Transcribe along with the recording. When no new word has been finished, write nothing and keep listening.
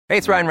Hey,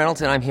 it's Ryan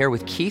Reynolds, and I'm here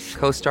with Keith,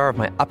 co-star of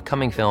my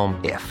upcoming film,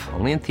 If,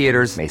 only in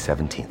theaters May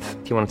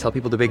 17th. Do you want to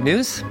tell people the big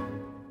news?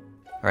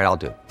 All right,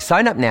 I'll do it.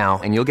 Sign up now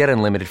and you'll get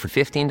unlimited for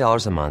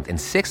 $15 a month and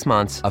 6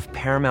 months of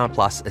Paramount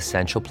Plus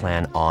Essential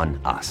Plan on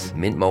us.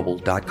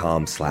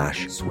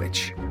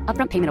 MintMobile.com/switch.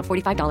 Upfront payment of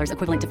 $45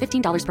 equivalent to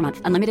 $15 per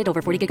month. Unlimited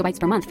over 40 gigabytes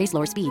per month. Face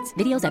lower speeds.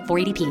 Videos at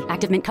 480p.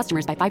 Active Mint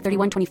customers by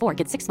 531.24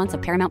 get 6 months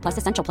of Paramount Plus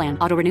Essential Plan.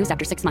 Auto renews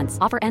after 6 months.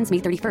 Offer ends May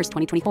 31st,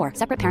 2024.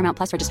 Separate Paramount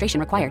Plus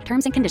registration required.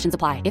 Terms and conditions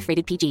apply if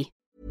rated PG.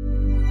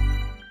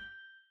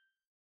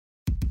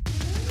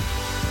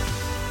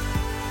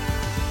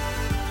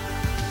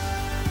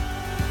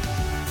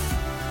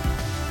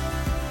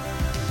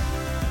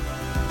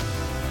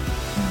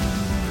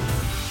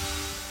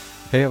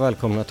 Hej och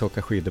välkomna till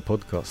Åka skidor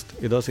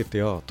podcast. Idag sitter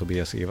jag,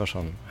 Tobias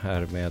Ivarsson,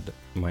 här med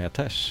Maja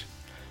Tesch.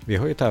 Vi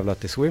har ju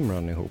tävlat i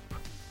swimrun ihop,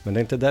 men det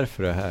är inte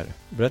därför du är här.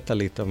 Berätta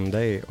lite om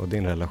dig och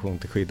din relation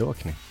till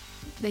skidåkning.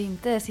 Det är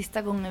inte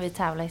sista gången vi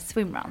tävlar i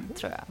swimrun,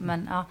 tror jag.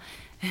 Men, ja.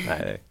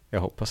 Nej,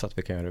 jag hoppas att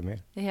vi kan göra det mer.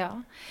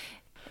 Ja.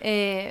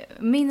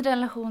 Min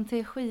relation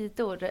till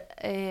skidor,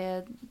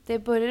 det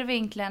började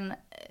egentligen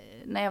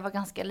när jag var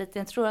ganska liten.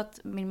 Jag tror att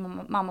min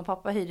mamma och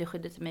pappa hyrde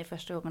skidor till mig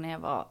första gången när jag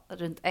var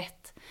runt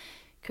 1.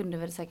 Kunde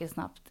väl säkert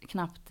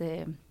knappt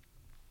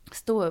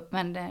stå upp,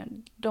 men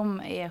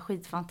de är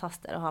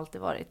skidfantaster och har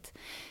alltid varit.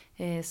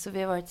 Så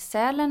vi har varit i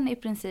Sälen i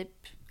princip.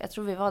 Jag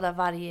tror vi var där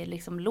varje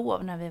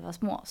lov när vi var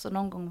små, så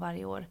någon gång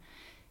varje år.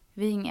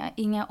 Vi är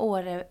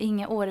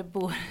inga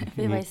Årebor.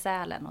 Vi var i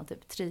Sälen och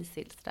typ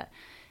Trysil där.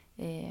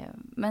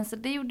 Men så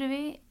det gjorde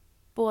vi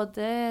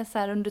både så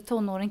här under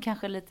tonåren,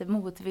 kanske lite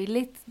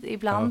motvilligt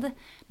ibland,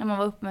 när man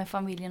var uppe med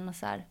familjen och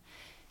så här.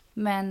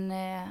 Men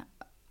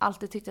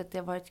alltid tyckte att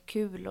det varit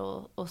kul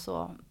och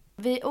så.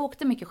 Vi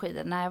åkte mycket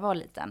skidor när jag var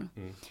liten.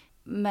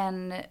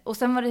 Och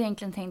sen var det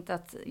egentligen tänkt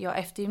att jag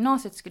efter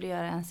gymnasiet skulle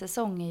göra en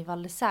säsong i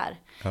Val d'Isère.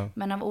 Ja.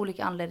 Men av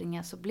olika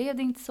anledningar så blev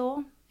det inte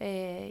så.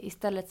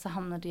 Istället så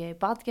hamnade jag i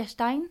Bad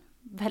Gastein.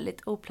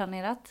 Väldigt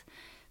oplanerat.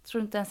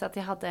 Tror inte ens att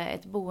jag hade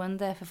ett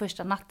boende för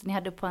första natten. Jag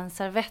hade på en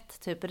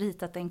servett typ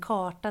ritat en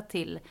karta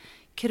till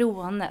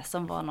Krone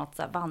som var något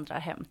så här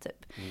vandrarhem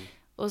typ.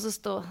 Och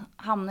så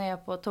hamnar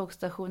jag på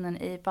tågstationen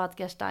i Bad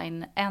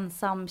Gastein,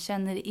 ensam,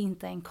 känner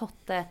inte en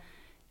kotte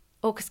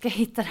och ska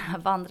hitta det här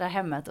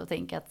vandrarhemmet och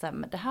tänka att så här,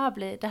 men det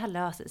här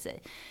löser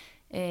sig.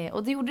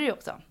 Och det gjorde det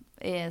också.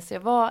 Så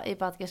jag var i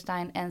Bad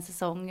Gastein en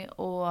säsong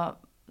och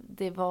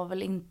det var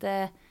väl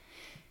inte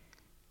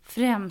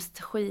främst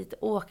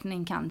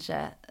skidåkning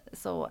kanske.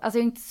 Så, alltså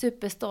jag är inte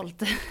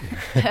superstolt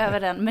över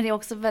den, men jag är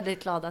också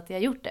väldigt glad att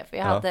jag gjort det, för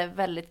jag hade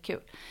väldigt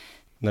kul.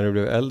 När du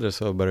blev äldre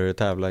så började du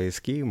tävla i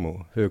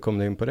skimo. Hur kom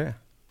du in på det?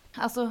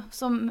 Alltså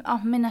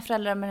mina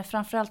föräldrar, men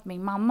framförallt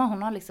min mamma,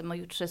 hon har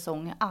gjort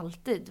säsong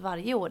alltid,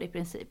 varje år i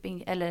princip.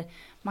 Eller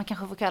man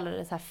kanske får kalla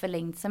det så här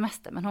förlängd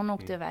semester. Men hon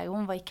åkte iväg,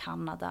 hon var i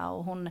Kanada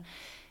och hon,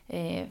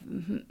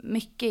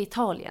 mycket i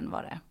Italien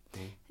var det.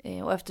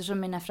 Och eftersom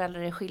mina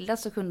föräldrar är skilda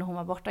så kunde hon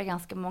vara borta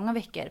ganska många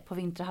veckor på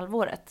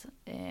vinterhalvåret.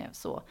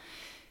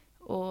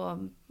 Och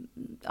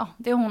ja,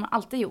 det har hon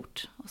alltid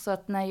gjort. Så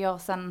att när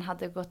jag sen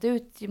hade gått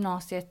ut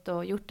gymnasiet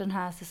och gjort den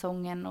här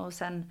säsongen och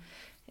sen,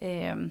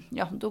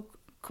 då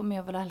kom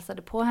jag väl och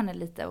hälsade på henne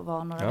lite och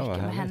var några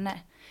veckor med henne.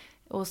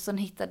 Och sen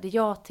hittade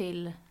jag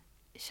till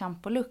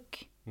Champoluc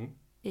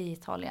i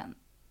Italien.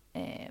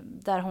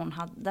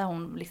 Där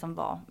hon liksom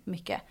var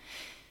mycket.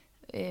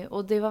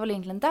 Och det var väl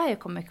egentligen där jag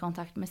kom i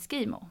kontakt med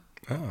skimo.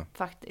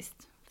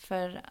 Faktiskt.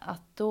 För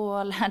att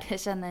då lärde jag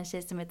känna en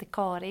tjej som heter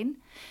Karin.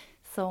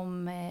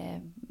 Som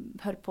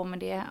höll på med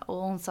det. Och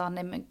hon sa,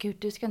 nej men gud,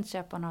 du ska inte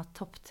köpa några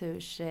Top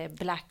Tours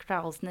Black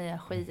Crowds nya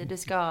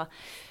skidor.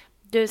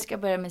 Du ska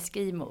börja med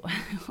skimo.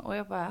 Och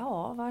jag bara,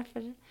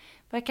 varför?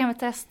 Jag kan väl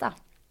testa.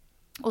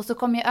 Och så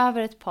kom jag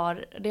över ett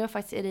par, det var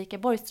faktiskt Erika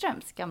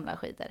Borgströms gamla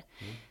skidor.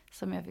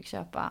 Som jag fick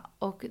köpa.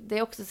 Och det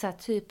är också så här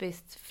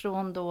typiskt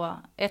från då,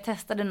 jag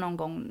testade någon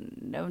gång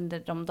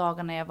under de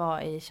dagarna jag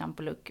var i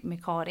Champoluc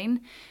med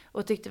Karin.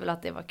 Och tyckte väl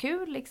att det var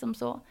kul liksom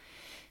så.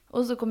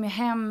 Och så kom jag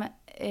hem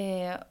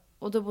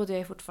och då bodde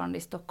jag fortfarande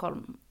i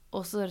Stockholm.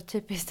 Och så är det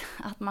typiskt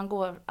att man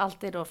går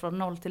alltid då från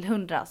 0 till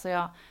 100.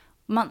 Så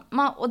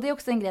och det är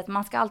också en grej att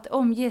man ska alltid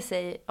omge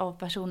sig av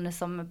personer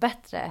som är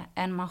bättre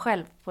än man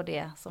själv på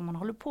det som man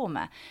håller på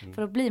med.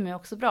 För då blir man ju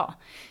också bra.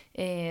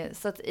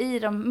 Så att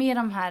med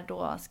de här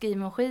då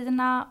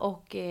skimoskidorna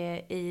och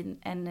i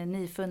en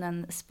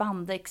nyfunnen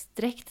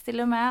spandexdräkt till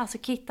och med. Alltså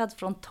kittad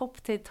från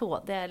topp till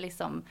tå. Det är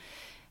liksom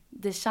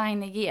the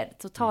shiny gear,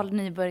 total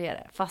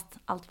nybörjare, fast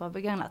allt var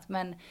begagnat.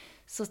 Men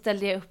så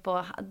ställde jag upp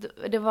och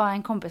det var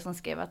en kompis som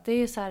skrev att det är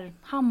ju så här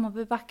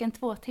Hammarbybacken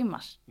 2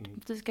 timmars.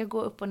 Du ska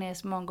gå upp och ner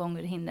så många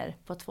gånger du hinner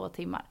på 2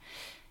 timmar.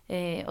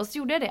 Och så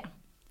gjorde jag det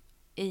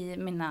i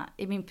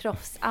min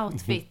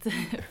proffs-outfit,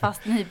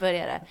 fast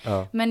nybörjare.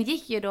 Ja. Men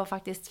gick ju då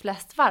faktiskt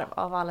flest varv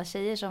av alla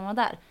tjejer som var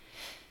där.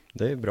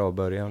 Det är bra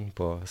början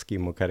på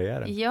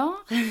skimo-karriären. Ja,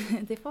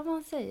 det får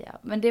man säga.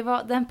 Men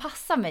den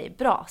passar mig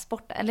bra,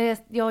 sporten. Eller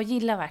jag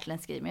gillar verkligen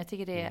skimo. Jag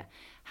tycker det är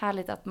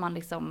härligt att man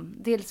liksom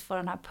dels får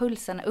den här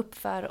pulsen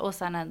uppför och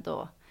sen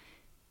ändå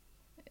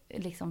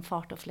liksom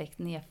fart och fläkt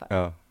nerför.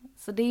 Ja.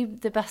 Så det är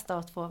det bästa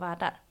av 2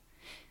 världar.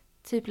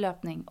 Typ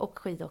löpning och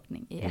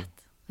skidåkning i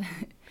ett.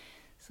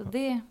 Så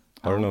det...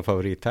 Har du någon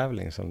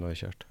favorittävling som du har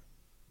kört?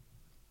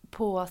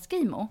 På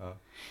skimo? Ja.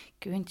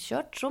 Gud, jag har inte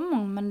kört så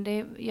många,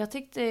 men jag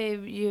tyckte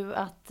ju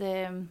att...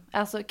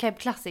 alltså Cab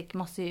Classic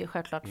måste ju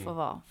självklart få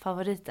vara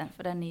favoriten,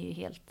 för den är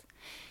ju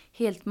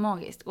helt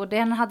magisk. Och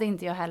den hade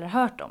inte jag heller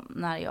hört om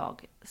när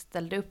jag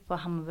ställde upp på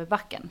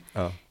Hammarbybacken.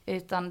 Ja.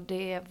 Utan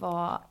det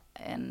var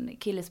en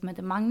kille som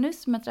heter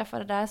Magnus som jag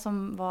träffade där,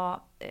 som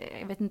var,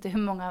 jag vet inte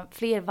hur många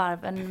fler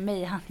varv än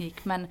mig han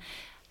gick, men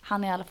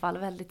han är i alla fall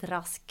väldigt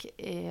rask.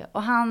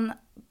 Och han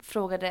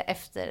frågade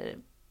efter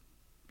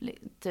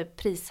typ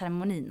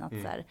prisceremonin att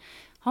så här,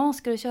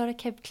 ska du köra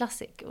Cab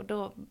Classic? Och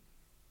då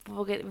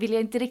vill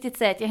jag inte riktigt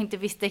säga att jag inte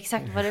visste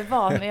exakt vad det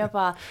var, men jag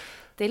bara,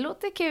 det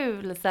låter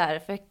kul så här,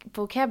 för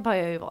på Cab har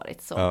jag ju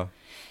varit så. Ja.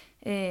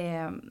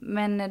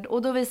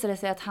 Och då visade det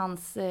sig att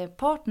hans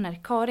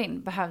partner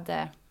Karin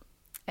behövde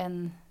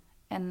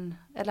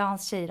eller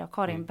hans tjej då,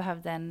 Karin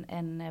behövde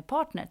en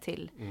partner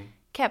till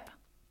Cab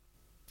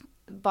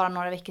bara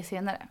några veckor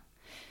senare.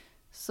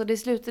 Så det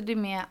slutade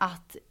med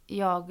att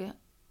jag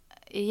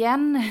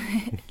igen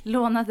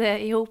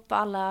lånade ihop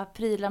alla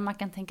prylar man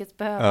kan tänkas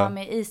behöva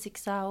med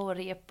isyxa och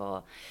rep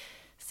och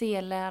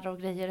selar och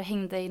grejer, och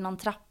hängde i någon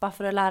trappa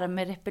för att lära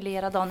mig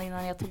repellera dagen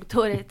innan jag tog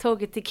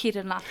tåget till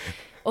Kiruna.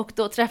 Och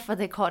då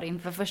träffade Karin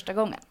för första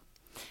gången.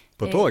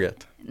 På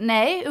tåget?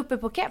 Nej, uppe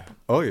på Cab.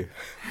 Oj!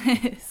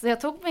 Så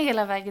jag tog mig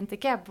hela vägen till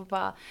Cab och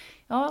bara,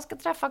 jag ska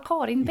träffa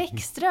Karin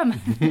Bäckström.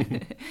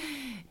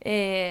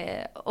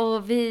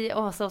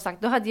 Och så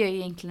sagt, då hade jag ju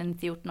egentligen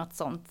inte gjort något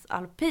sånt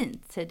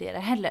alpint tidigare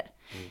heller.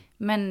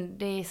 Men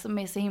det som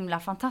är så himla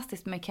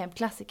fantastiskt med Cab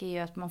Classic är ju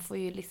att man får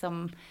ju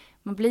liksom,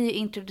 man blir ju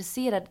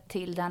introducerad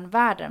till den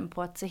världen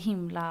på ett så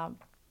himla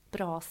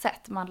bra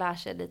sätt. Man lär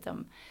sig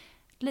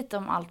lite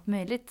om allt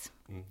möjligt.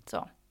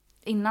 Så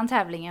innan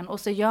tävlingen, och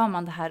så gör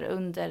man det här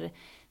under,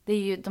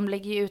 de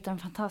lägger ju ut en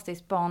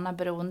fantastisk bana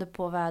beroende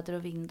på väder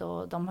och vind,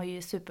 och de har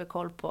ju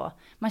superkoll på,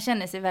 man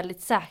känner sig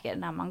väldigt säker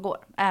när man går,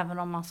 även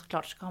om man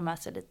såklart ska ha med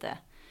sig lite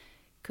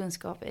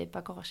kunskap i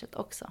bagaget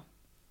också.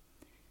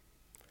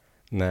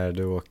 När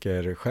du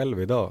åker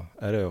själv idag,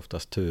 är det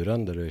oftast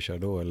turande du kör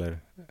då, eller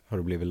har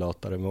du blivit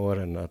latare med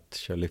åren att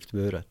köra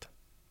liftburet?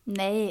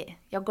 Nej,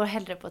 jag går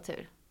hellre på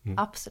tur,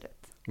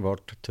 absolut.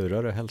 Vart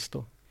turar du helst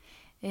då?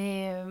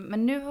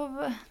 Men nu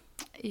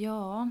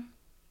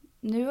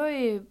har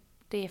ju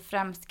det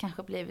främst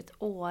kanske blivit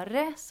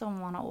Åre som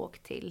man har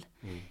åkt till.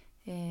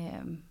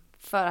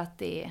 För att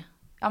det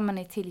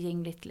är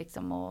tillgängligt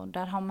liksom, och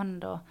där har man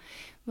då,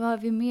 vad har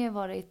vi mer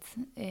varit?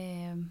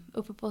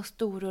 Uppe på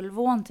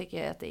Storulvån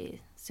tycker jag att det är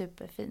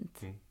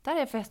superfint. Där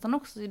är förresten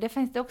också, det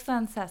finns det också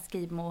en så här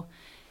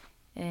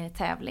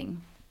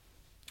skimo-tävling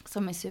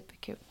som är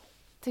superkul.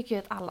 Tycker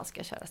jag att alla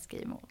ska köra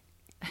skimo.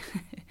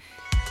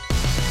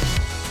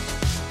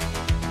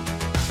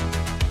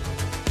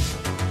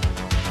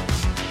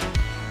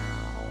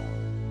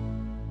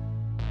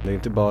 Det är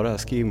inte bara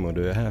skimo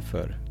du är här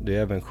för. Du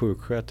är även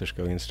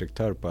sjuksköterska och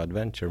instruktör på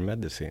Adventure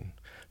Medicine.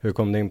 Hur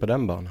kom du in på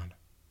den banan?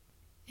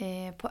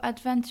 På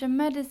Adventure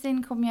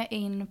Medicine kom jag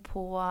in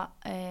på,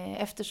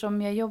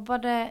 eftersom jag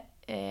jobbade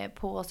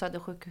på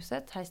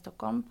Södersjukhuset här i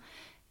Stockholm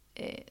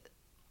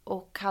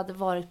och hade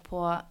varit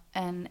på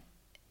en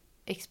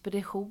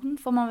expedition,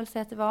 får man väl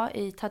säga att det var,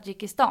 i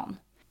Tadzjikistan.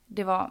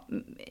 Det var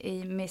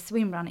med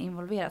swimrun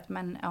involverat,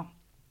 men ja,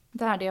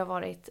 där hade jag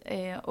varit.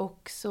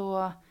 Och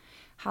så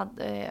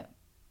hade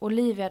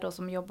Olivia då,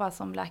 som jobbar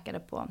som läkare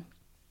på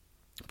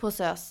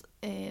SÖS,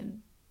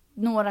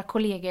 några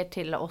kollegor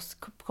till oss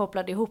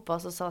kopplade ihop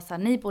oss och sa så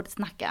här, ni borde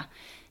snacka.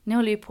 Ni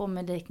håller ju på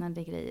med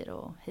liknande grejer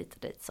och hit och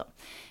dit så.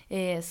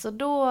 Så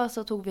då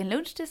så tog vi en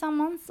lunch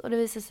tillsammans, och det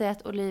visade sig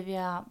att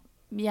Olivia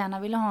gärna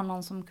ville ha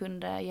någon som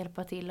kunde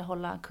hjälpa till att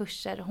hålla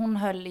kurser. Hon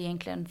höll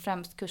egentligen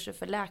främst kurser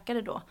för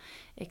läkare då,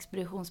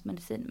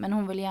 expeditionsmedicin. Men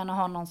hon ville gärna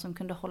ha någon som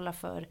kunde hålla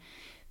för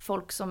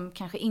folk som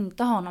kanske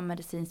inte har någon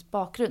medicinsk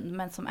bakgrund,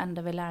 men som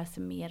ändå vill lära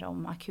sig mer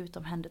om akut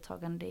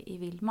omhändertagande i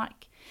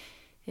vildmark.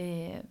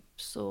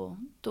 Så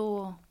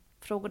då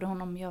frågade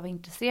hon om jag var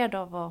intresserad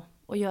av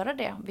att göra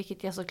det,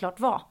 vilket jag såklart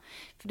var.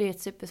 För det är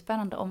ett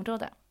superspännande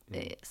område.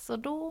 Så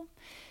då,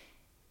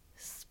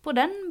 på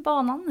den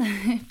banan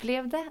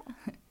blev det.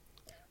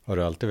 Har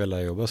du alltid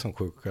velat jobba som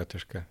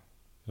sjuksköterska?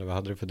 Eller vad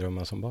hade du för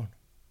drömmar som barn?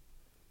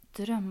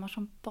 Drömmar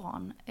som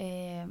barn?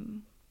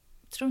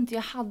 Tror inte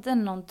jag hade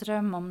någon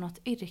dröm om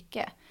något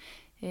yrke.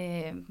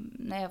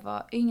 När jag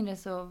var yngre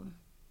så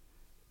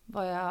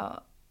var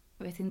jag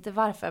vet inte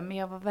varför, men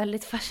jag var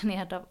väldigt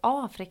fascinerad av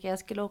Afrika. Jag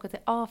skulle åka till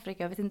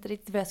Afrika, jag vet inte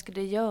riktigt vad jag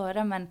skulle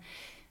göra, men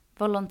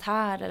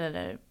volontär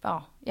eller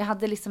ja, jag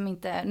hade liksom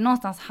inte,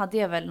 någonstans hade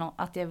jag väl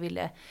att jag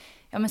ville,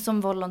 ja men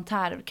som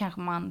volontär kanske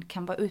man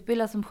kan vara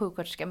utbildad som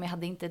sjuksköterska, men jag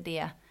hade inte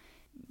det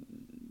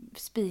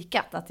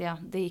spikat att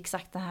det är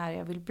exakt det här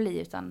jag vill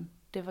bli, utan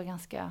det var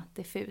ganska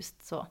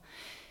diffust så.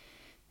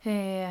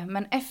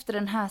 Men efter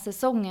den här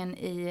säsongen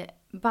i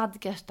Bad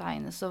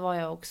Gastein så var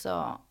jag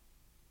också,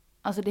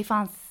 alltså det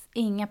fanns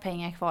inga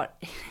pengar kvar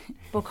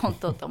på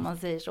kontot om man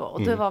säger så.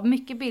 Och det var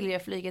mycket billigare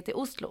att flyga till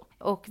Oslo.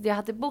 Och jag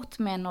hade bott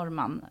med en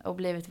norrman och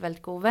blivit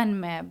väldigt god vän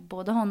med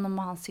både honom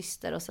och hans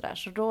syster och sådär.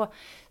 Så då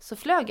så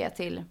flög jag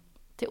till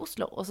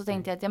Oslo. Och så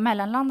tänkte jag att jag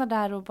mellanlandar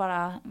där och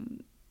bara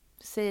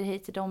säger hej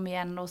till dem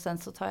igen. Och sen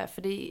så tar jag,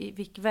 för det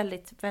gick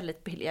väldigt,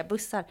 väldigt billiga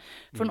bussar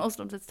från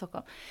Oslo till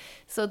Stockholm.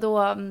 Så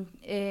då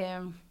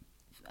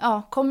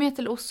kom jag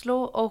till Oslo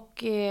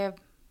och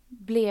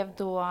blev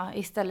då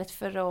istället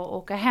för att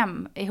åka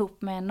hem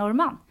ihop med en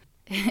norrman.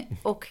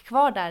 Och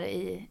kvar där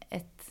i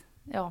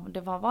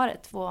det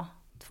var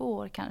två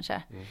år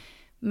kanske.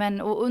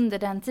 Men och under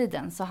den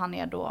tiden så hann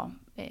jag då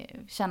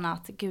känna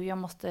att gud, jag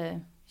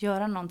måste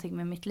göra någonting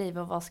med mitt liv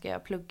och vad ska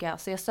jag plugga.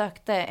 Så jag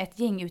sökte ett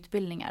gäng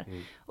utbildningar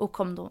och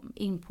kom då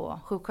in på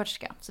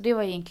sjuksköterska. Så det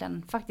var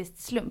egentligen faktiskt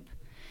slump.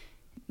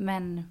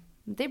 Men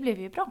det blev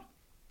ju bra.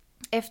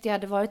 Efter jag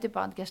hade varit i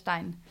Bad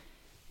Gastein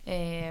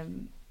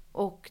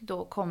och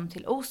då kom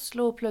till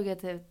Oslo och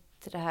pluggade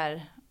till det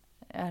här,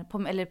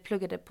 eller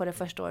pluggade på det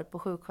första året på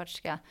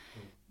sjuksköterska.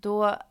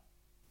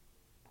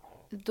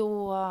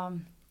 Då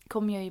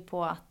kom jag ju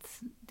på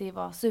att det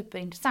var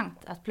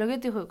superintressant att plugga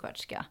till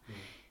sjuksköterska.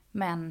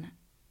 Men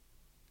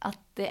att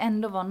det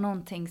ändå var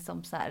någonting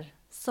som så här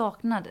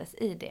saknades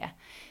i det.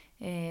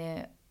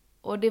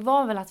 Och det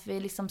var väl att vi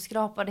liksom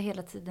skrapade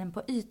hela tiden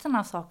på ytan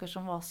av saker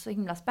som var så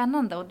himla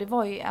spännande. Och det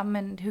var ju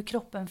hur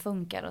kroppen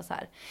funkar och så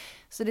här.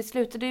 Så det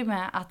slutade ju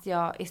med att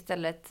jag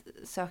istället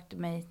sökte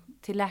mig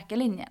till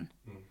läkarlinjen.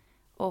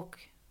 Och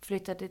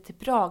flyttade till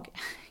Prag.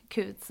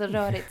 Gud, så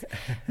rörigt.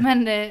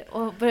 Men,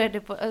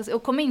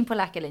 och kom in på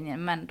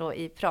läkarlinjen, men då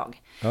i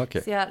Prag.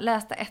 Okay. Så jag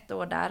läste 1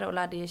 år där och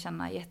lärde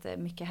känna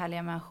jättemycket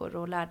härliga människor.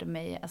 Och lärde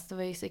mig, alltså det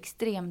var ju så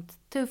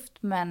extremt tufft,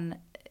 men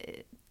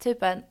typ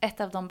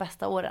ett av de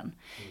bästa åren.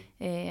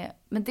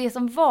 Men det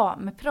som var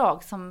med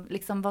Prag, som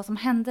liksom, vad som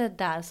hände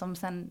där som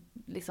sen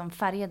liksom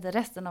färgade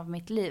resten av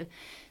mitt liv,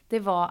 det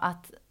var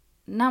att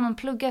när man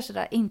pluggar så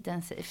där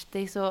intensivt,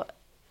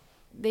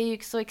 det är ju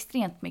så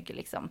extremt mycket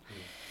liksom.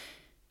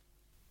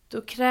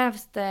 Då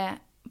krävs det,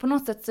 på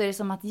något sätt så är det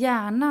som att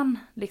hjärnan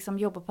liksom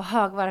jobbar på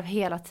högvarv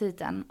hela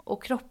tiden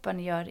och kroppen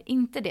gör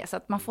inte det. Så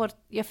att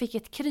jag fick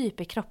ett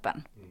kryp i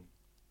kroppen.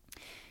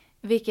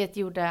 Vilket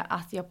gjorde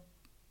att jag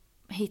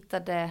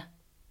hittade,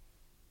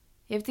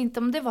 jag vet inte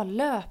om det var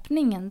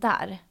löpningen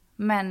där,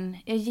 men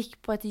jag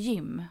gick på ett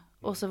gym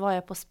och så var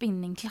jag på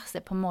spinningklasser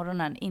på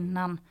morgonen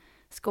innan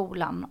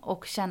skolan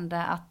och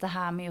kände att det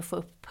här med att få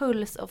upp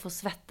puls och få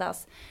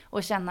svettas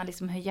och känna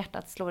liksom hur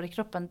hjärtat slår i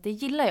kroppen, det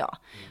gillar jag.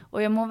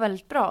 Och jag mår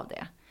väldigt bra av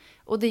det.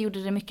 Och det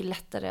gjorde det mycket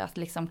lättare att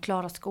liksom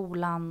klara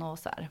skolan och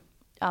så här,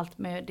 allt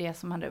med det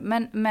som hade.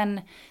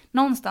 Men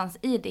någonstans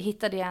i det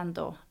hittade jag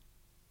ändå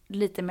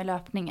lite med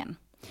löpningen.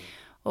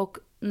 Och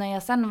när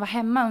jag sen var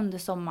hemma under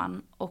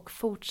sommaren och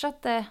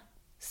fortsatte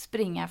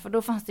springa, för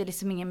då fanns det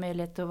liksom ingen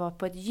möjlighet att vara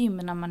på ett gym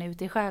när man är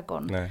ute i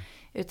skärgården. Nej.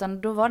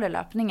 Utan då var det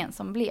löpningen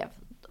som blev.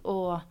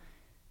 Och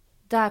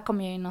där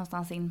kom jag ju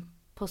någonstans in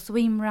på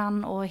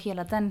swimrun och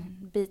hela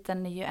den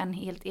biten är ju en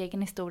helt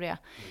egen historia.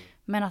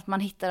 Men att man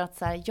hittar att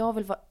så här, jag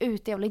vill vara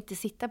ute, jag vill inte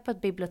sitta på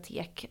ett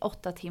bibliotek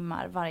 8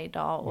 timmar varje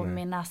dag och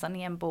med näsan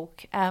i en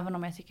bok, även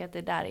om jag tycker att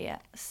det där är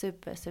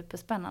super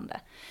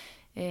spännande.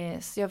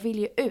 Så jag vill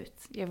ju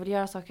ut, jag vill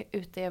göra saker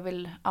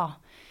ute,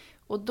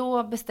 Och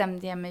då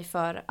bestämde jag mig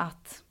för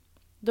att,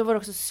 då var det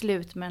också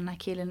slut med den här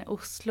killen i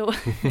Oslo.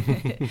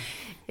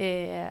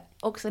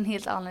 Också en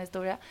helt annan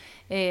historia.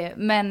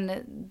 Men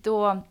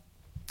då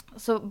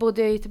så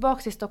bodde jag ju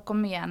tillbaka i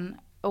Stockholm igen.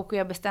 Och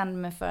jag bestämde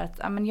mig för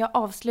att jag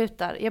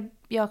avslutar.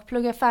 Jag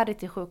pluggar färdigt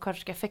till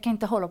sjuksköterska. För jag kan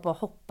inte hålla på att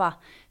hoppa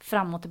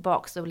fram och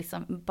tillbaka och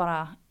liksom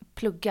bara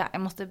plugga.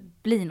 Jag måste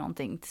bli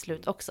någonting till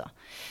slut också.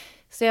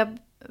 Så jag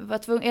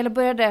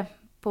började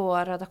på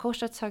Röda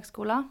Korsets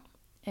högskola.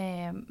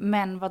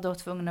 Men var då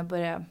tvungen att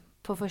börja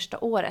på första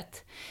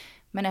året.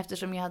 Men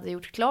eftersom jag hade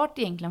gjort klart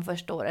egentligen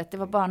första året, det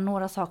var bara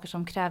några saker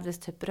som krävdes,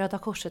 typ Röda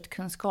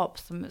Korset-kunskap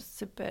som är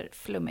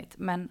superflummigt.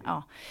 Men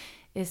ja,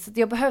 så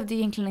jag behövde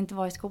egentligen inte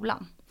vara i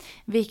skolan.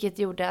 Vilket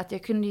gjorde att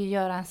jag kunde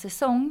göra en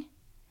säsong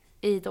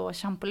i då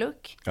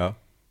Champoluk. Ja.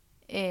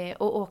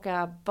 Och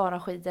åka bara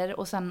skidor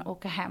och sen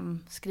åka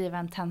hem, skriva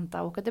en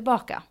tenta och åka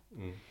tillbaka.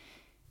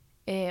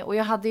 Och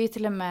jag hade ju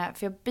till och med,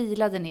 för jag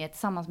bilade ner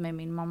tillsammans med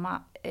min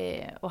mamma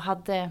och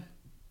hade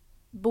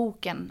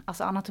boken,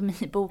 alltså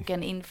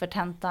anatomiboken inför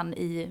tentan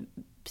i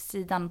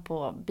sidan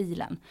på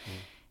bilen.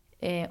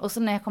 Och så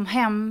när jag kom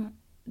hem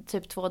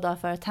typ 2 dagar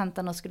före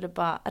tentan och skulle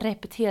bara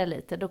repetera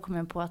lite, då kom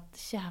jag på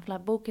att jävla,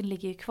 boken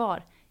ligger ju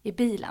kvar i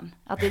bilen.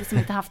 Att jag liksom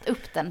inte haft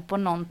upp den på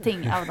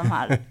någonting av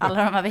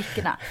alla de här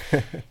veckorna.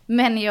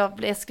 Men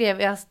jag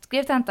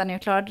skrev tentan och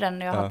jag klarade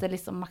den och jag hade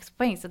liksom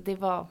maxpoäng, så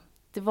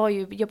det var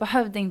ju, jag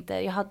behövde inte,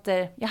 jag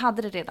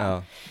hade det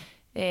redan.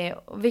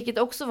 Vilket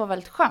också var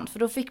väldigt skönt, för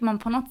då fick man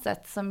på något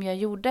sätt, som jag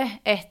gjorde,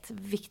 ett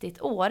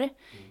viktigt år,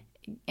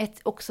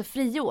 ett också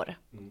friår,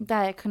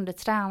 där jag kunde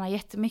träna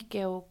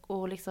jättemycket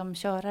och liksom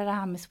köra det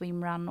här med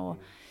swimrun och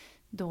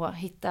då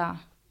hitta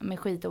med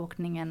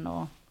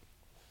skidåkningen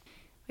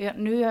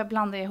nu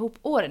blandar jag ihop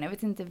åren, jag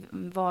vet inte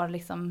var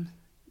liksom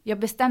jag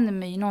bestämde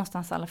mig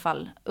någonstans i alla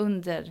fall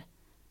under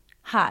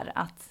här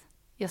att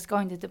jag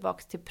ska inte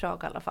tillbaka till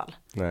Prag i alla fall.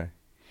 Nej.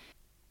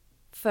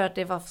 För att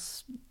det var,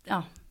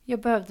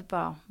 jag behövde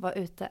bara vara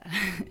ute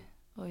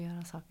och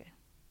göra saker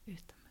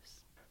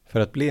utomhus. För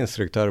att bli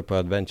instruktör på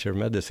Adventure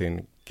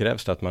Medicine,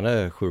 krävs det att man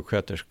är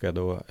sjuksköterska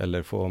då,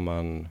 eller får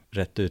man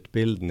rätt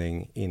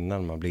utbildning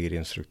innan man blir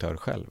instruktör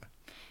själv?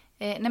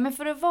 Nej, men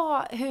för att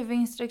vara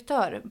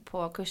huvudinstruktör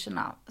på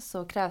kurserna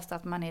så krävs det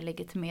att man är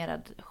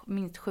legitimerad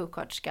minst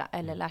sjuksköterska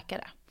eller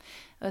läkare.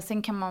 Och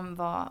sen kan man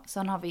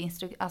sen har vi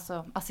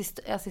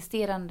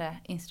assisterande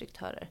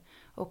instruktörer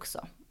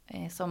också.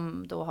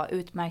 Som då har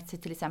utmärkt sig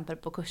till exempel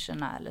på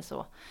kurserna eller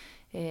så.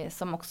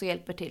 Som också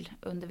hjälper till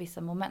under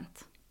vissa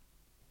moment.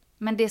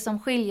 Men det som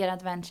skiljer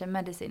Adventure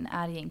Medicine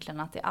är egentligen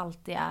att det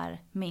alltid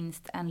är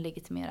minst en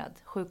legitimerad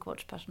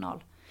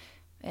sjukvårdspersonal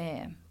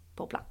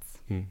på plats.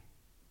 Mm.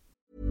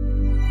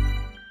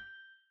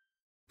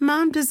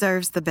 Mom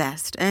deserves the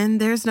best, and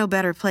there's no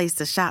better place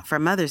to shop for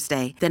Mother's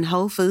Day than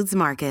Whole Foods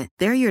Market.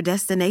 They're your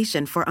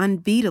destination for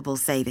unbeatable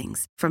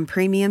savings, from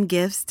premium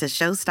gifts to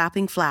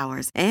show-stopping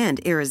flowers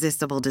and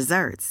irresistible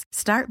desserts.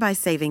 Start by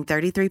saving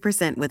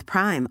 33% with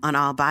Prime on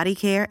all body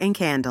care and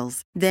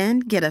candles. Then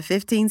get a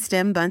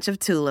 15-stem bunch of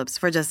tulips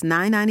for just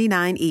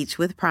 $9.99 each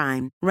with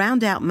Prime.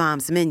 Round out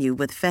Mom's menu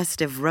with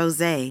festive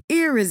rosé,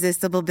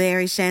 irresistible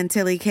berry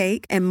chantilly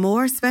cake, and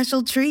more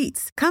special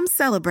treats. Come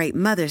celebrate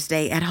Mother's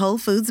Day at Whole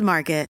Foods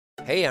Market.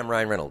 Hey, I'm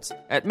Ryan Reynolds.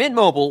 At Mint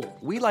Mobile,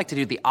 we like to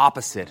do the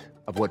opposite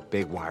of what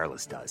Big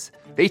Wireless does.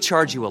 They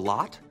charge you a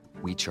lot,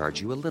 we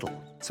charge you a little.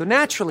 So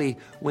naturally,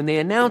 when they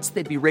announced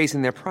they'd be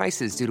raising their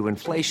prices due to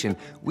inflation,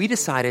 we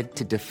decided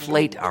to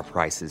deflate our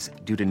prices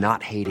due to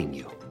not hating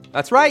you.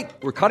 That's right.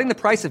 We're cutting the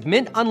price of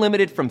Mint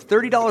Unlimited from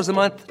 $30 a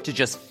month to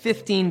just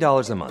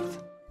 $15 a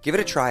month. Give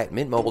it a try at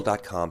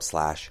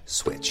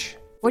mintmobile.com/switch.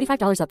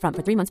 $45 up front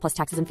for 3 months plus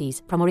taxes and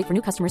fees. Promo rate for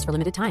new customers for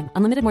limited time.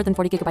 Unlimited more than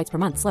 40 gigabytes per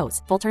month.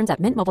 Slows full terms at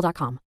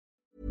mintmobile.com.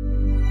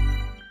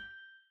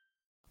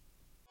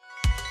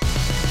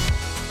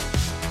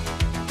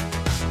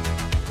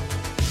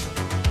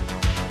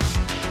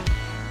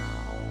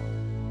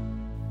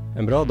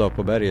 En bra dag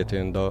på berget är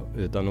en dag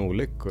utan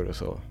olyckor och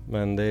så.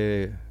 Men det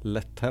är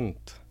lätt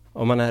hänt.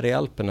 Om man är i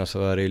Alperna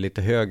så är det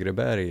lite högre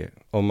berg.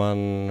 Om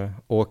man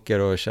åker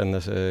och känner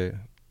sig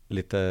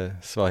lite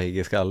svajig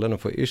i skallen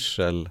och får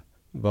yrsel,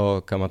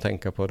 vad kan man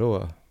tänka på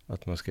då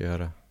att man ska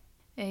göra?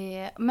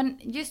 Men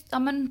det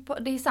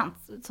är sant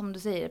som du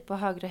säger, på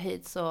högre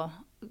höjd så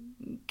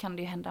kan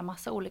det ju hända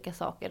massa olika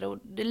saker. Och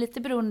det är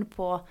lite beroende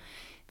på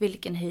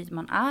vilken höjd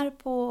man är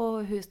på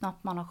och hur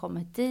snabbt man har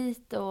kommit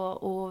dit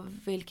och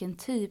vilken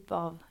typ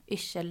av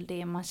yrsel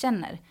det är man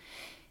känner.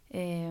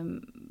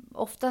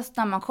 Oftast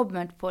när man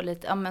kommer på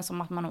lite,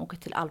 som att man åker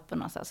till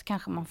Alperna så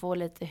kanske man får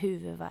lite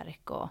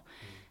huvudvärk och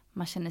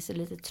man känner sig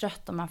lite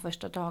trött de här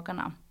första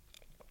dagarna.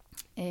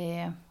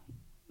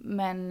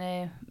 Men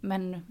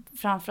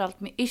framförallt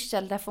med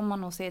yrsel, där får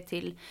man nog se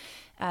till,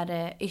 är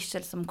det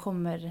yrsel som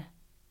kommer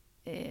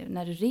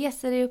när du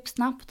reser dig upp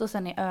snabbt och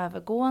sen är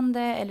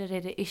övergående, eller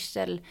är det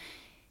yrsel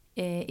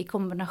i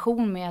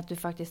kombination med att du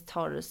faktiskt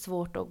har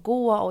svårt att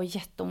gå och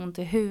jätteont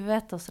i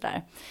huvudet och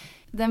sådär.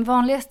 Den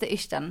vanligaste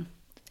yrseln,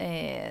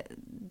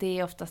 det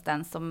är oftast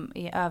den som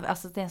är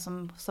alltså det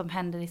som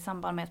händer i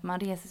samband med att man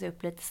reser sig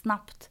upp lite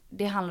snabbt.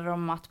 Det handlar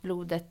om att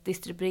blodet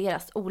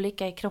distribueras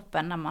olika i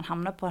kroppen när man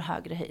hamnar på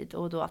högre höjd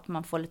och då att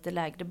man får lite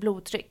lägre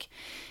blodtryck.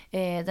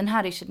 Den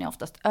här yrseln är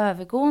oftast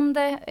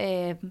övergående.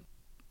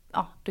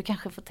 Du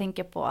kanske får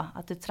tänka på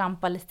att du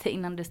trampar lite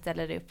innan du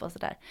ställer dig upp och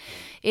sådär.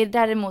 Är det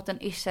däremot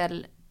en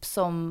yrsel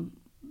som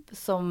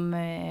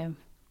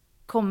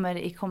kommer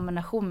i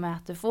kombination med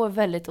att du får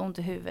väldigt ont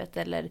i huvudet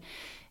eller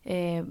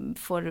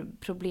får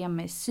problem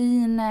med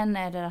synen,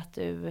 eller att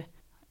du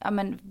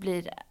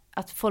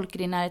att folk i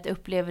din närhet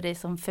upplever dig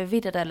som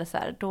förvirrad eller så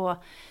här,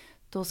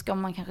 då ska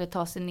man kanske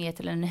ta sig ner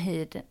till en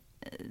höjd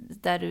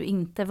där du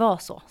inte var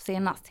så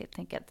senast helt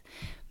enkelt.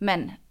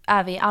 Men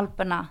är vi i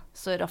Alperna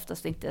så är det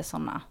oftast inte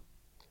sådana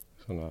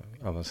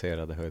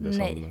avancerade höjder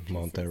som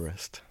Mount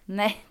Everest.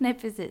 Nej,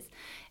 precis.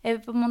 Är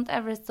vi på Mount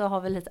Everest så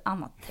har vi lite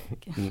annat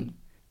tänk.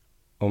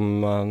 Om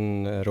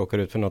man råkar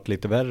ut för något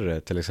lite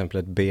värre, till exempel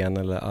ett ben-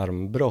 eller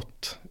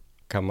armbrott,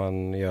 kan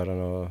man göra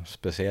något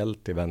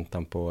speciellt i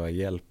väntan på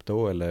hjälp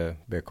då, eller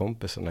be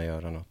kompisarna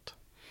göra något?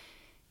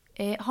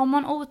 Har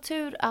man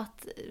otur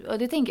och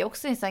det tänker jag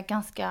också är en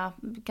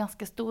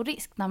ganska stor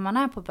risk när man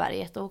är på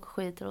berget och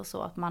skidor och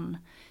så, att man,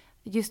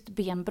 just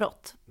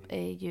benbrott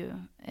är ju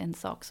en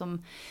sak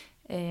som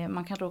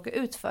man kan råka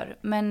ut för.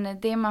 Men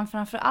det man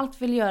framför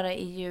allt vill göra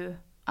är ju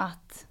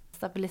att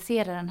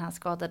stabilisera den här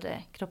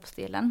skadade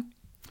kroppsdelen.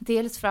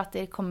 Dels för att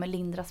det kommer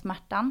lindra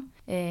smärtan,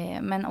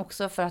 men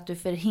också för att du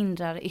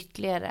förhindrar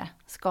ytterligare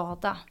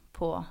skada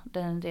på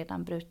den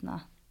redan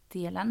brutna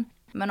delen.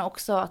 Men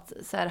också att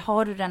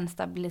har du den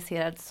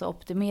stabiliserad så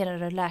optimerar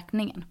du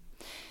läkningen.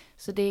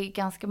 Så det är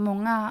ganska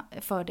många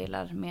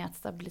fördelar med att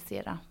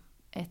stabilisera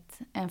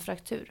en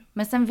fraktur.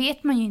 Men sen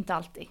vet man ju inte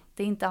alltid.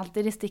 Det är inte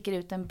alltid det sticker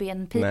ut en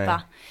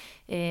benpipa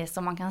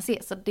som man kan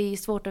se. Så det är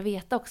svårt att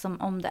veta också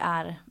om det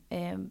är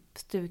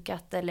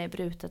stukat eller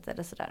brutet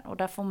eller sådär. Och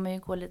där får man ju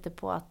gå lite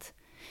på att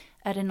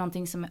är det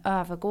någonting som är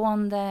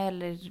övergående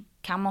eller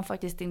kan man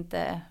faktiskt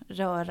inte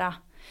röra.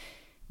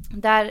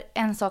 Där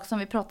en sak som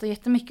vi pratar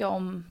jättemycket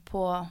om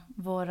på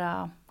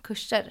våra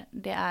kurser,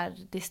 det är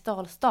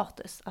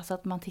distalstatus. Alltså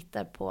att man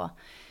tittar på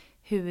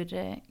hur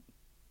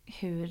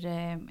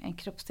en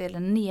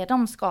kroppsdel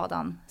nedan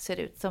skadan ser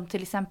ut. Som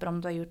till exempel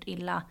om du har gjort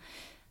illa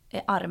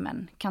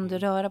armen. Kan du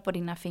röra på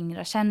dina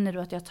fingrar? Känner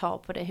du att jag tar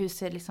på det? Hur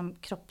ser liksom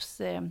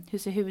hur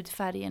ser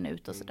hudfärgen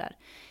ut och sådär?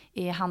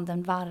 Är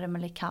handen varm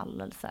eller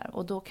kall eller så här?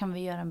 Och då kan vi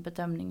göra en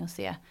bedömning och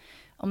se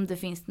om det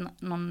finns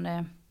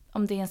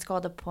om det är en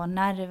skada på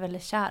nerv eller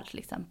kärl till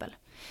exempel.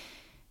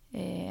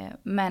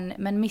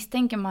 Men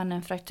misstänker man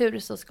en fraktur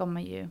så ska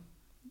man ju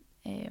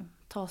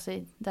ta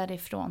sig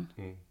därifrån.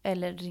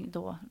 Eller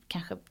då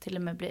kanske till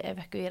och med bli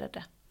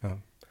evakuerade. Ja.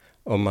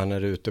 Om man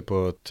är ute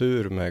på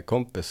tur med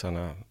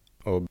kompisarna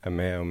och är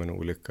med om en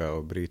olycka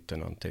och bryter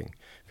någonting.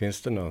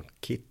 Finns det något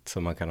kit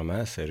som man kan ha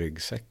med sig i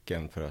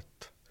ryggsäcken för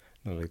att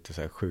lite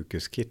så här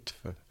sjukhuskit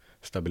för att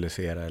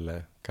stabilisera,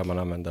 eller kan man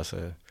använda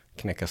sig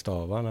knäcka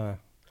stavarna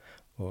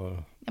och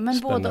men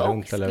både och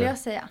runt, skulle jag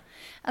säga.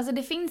 Alltså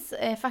det finns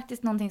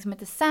faktiskt någonting som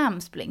heter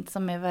samsplint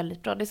som är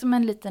väldigt bra. Det är som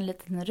en liten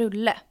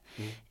rulle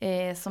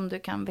som du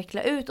kan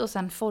veckla ut och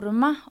sen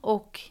forma,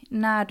 och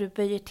när du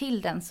böjer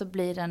till den så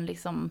blir den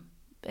liksom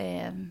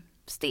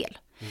stel.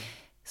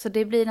 Så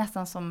det blir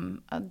nästan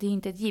som, det är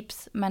inte ett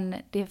gips, men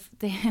det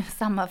är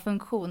samma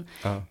funktion.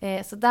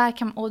 Så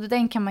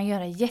den kan man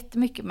göra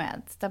jättemycket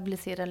med.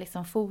 Stabilisera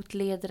liksom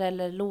fotleder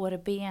eller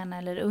lårben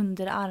eller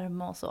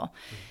underarm och så.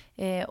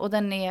 Och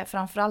den är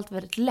framförallt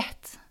väldigt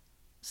lätt.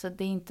 Så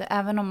det är inte,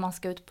 även om man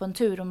ska ut på en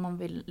tur och man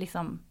vill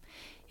liksom,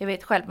 jag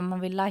vet själv om man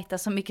vill lighta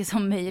så mycket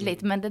som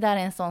möjligt. Men det där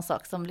är en sån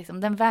sak som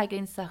liksom, den väger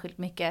inte särskilt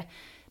mycket.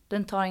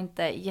 Den tar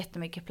inte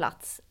jättemycket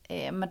plats,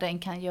 men den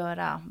kan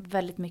göra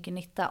väldigt mycket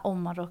nytta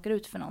om man råkar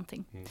ut för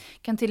någonting.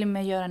 Kan till och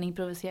med göra en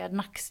improviserad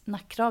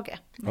nackkrage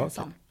med en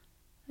sån.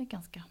 Det är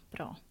ganska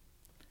bra.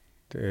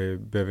 Det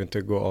behöver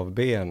inte gå av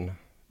ben.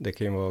 Det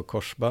kan ju vara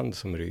korsband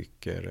som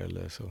ryker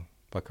eller så.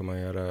 Vad kan man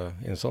göra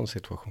i en sån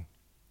situation?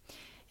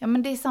 Ja,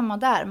 men det är samma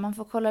där. Man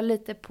får kolla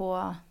lite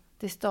på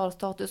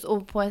distalstatus.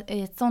 Och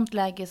i ett sånt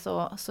läge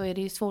så är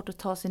det ju svårt att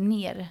ta sig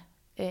ner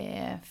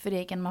för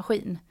egen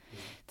maskin,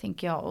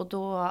 tänker jag. Och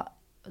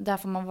där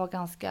får man vara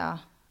ganska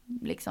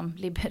liksom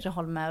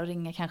liberal med att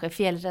ringa kanske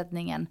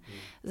fjällräddningen.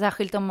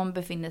 Särskilt om man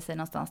befinner sig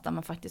någonstans där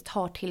man faktiskt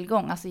har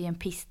tillgång, alltså i en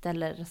pist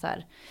eller så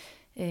här.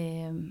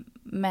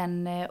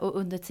 Och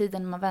under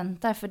tiden man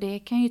väntar, för det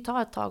kan ju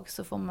ta ett tag,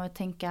 så får man ju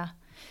tänka,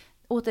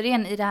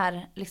 återigen i det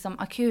här liksom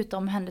akuta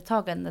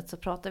omhändertagandet så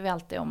pratar vi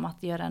alltid om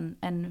att göra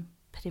en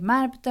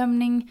primär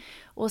bedömning,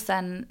 och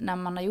sen när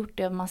man har gjort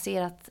det och man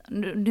ser att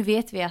nu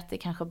vet vi att det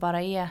kanske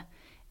bara är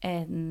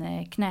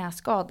en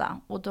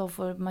knäskada, och då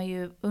får man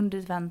ju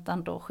under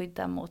väntan då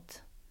skydda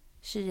mot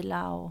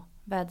kyla och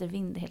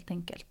vädervind helt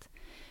enkelt,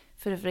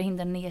 för att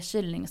förhindra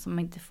nedkylning så man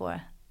inte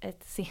får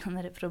ett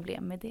senare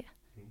problem med det.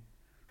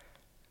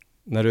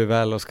 När du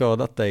väl har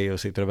skadat dig och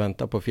sitter och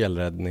väntar på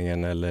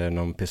fjällräddningen eller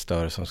någon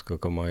pistör som ska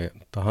komma och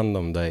ta hand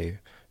om dig,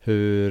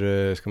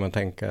 hur ska man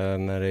tänka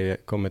när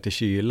det kommer till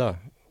kyla,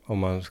 om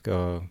man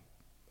ska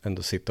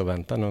ändå sitta och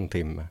vänta någon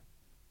timme?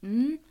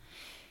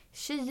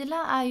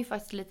 Kyla är ju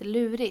faktiskt lite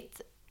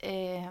lurigt.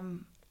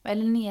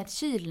 Eller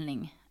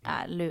nedkylning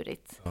är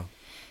lurigt. Ja.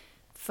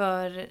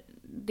 För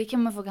det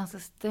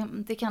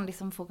kan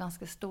liksom få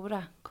ganska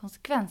stora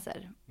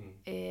konsekvenser.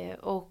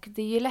 Och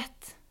det är ju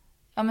lätt.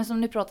 Ja, men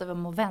som nu pratar vi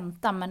om att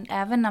vänta, men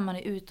även när man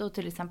är ute och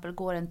till exempel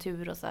går en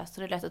tur och så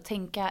är det lätt att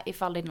tänka,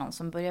 ifall det är någon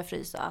som börjar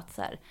frysa, att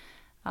så här,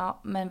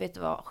 ja, men vet du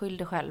vad, skyll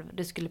dig själv,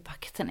 du skulle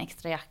packat en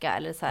extra jacka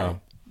eller så här,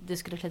 du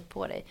skulle klätt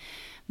på dig.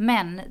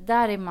 Men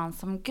där är man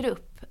som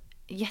grupp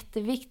det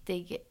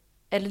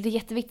är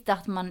jätteviktigt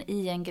att man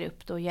i en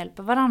grupp då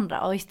hjälper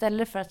varandra, och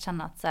istället för att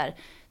känna att så här,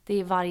 det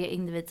är varje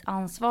individs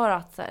ansvar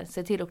att så här,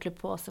 se till att klä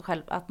på sig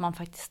själv, att man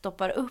faktiskt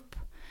stoppar upp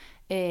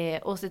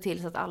och ser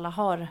till så att alla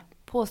har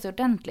på sig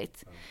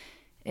ordentligt.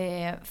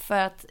 För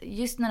att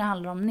just när det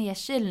handlar om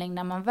nedkylning,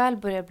 när man väl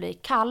börjar bli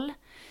kall,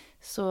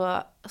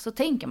 så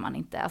tänker man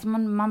inte. Alltså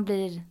man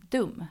blir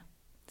dum.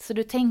 Så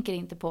du tänker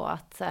inte på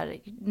att så här,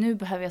 nu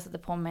behöver jag sätta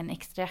på mig en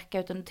extra jacka,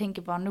 utan du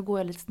tänker bara, nu går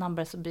jag lite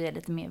snabbare så blir jag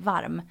lite mer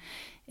varm.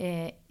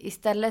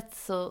 Istället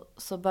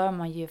så bör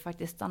man ju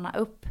faktiskt stanna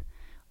upp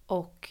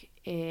och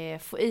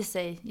få i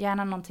sig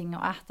gärna någonting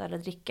att äta eller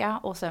dricka,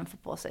 och sen få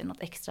på sig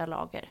något extra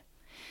lager.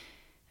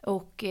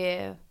 Och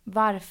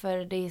varför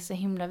det är så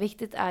himla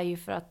viktigt är ju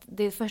för att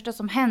det första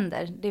som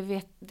händer,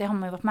 det har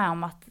man ju varit med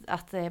om,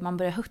 att man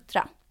börjar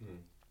huttra.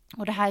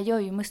 Och det här gör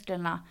ju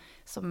musklerna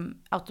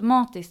som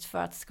automatiskt för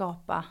att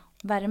skapa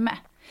värme.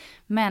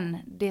 Men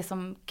det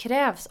som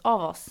krävs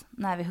av oss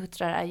när vi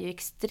huttrar är ju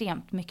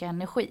extremt mycket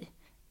energi.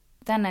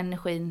 Den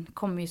energin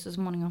kommer ju så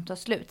småningom ta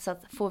slut. Så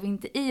att får vi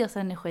inte i oss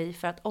energi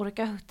för att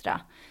orka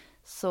huttra,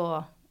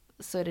 så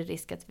så är det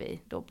risk att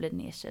vi då blir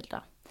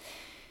nedkylda.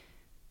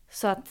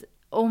 Så att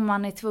om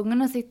man är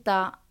tvungen att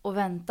sitta och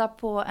vänta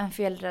på en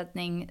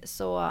fjällräddning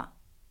så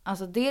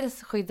alltså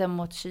dels skydda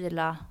mot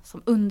kyla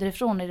som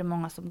underifrån är det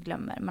många som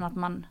glömmer. Men att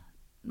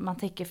man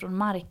täcker från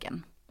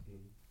marken.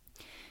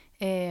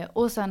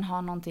 Och sen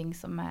ha någonting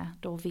som är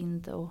då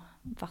vind och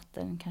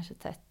vatten kanske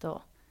tätt.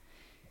 Och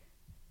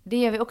det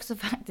gör vi också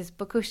faktiskt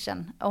på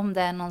kursen. Om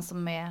det är någon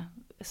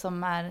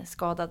som är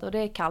skadad och det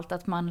är kallt,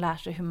 att man lär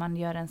sig hur man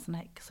gör en sån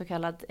här så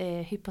kallad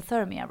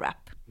hypothermia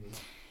wrap.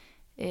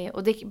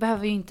 Och det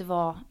behöver ju inte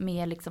vara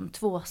med liksom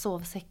 2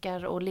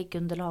 sovsäckar och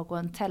liggunderlag och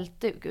en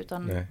tältduk.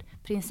 Utan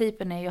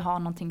principen är ju att ha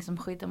någonting som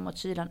skyddar mot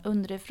kylan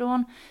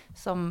underifrån.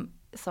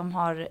 Som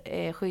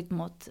har skydd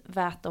mot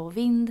väta och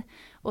vind.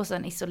 Och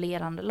sen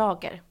isolerande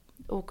lager.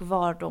 Och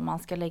var då man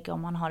ska lägga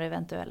om man har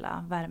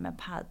eventuella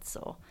värmepads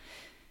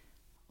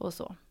och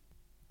så.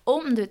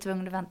 Om du är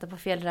tvungen att vänta på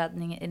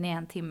fjällräddning i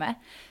 1 timme.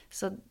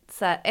 Så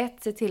här,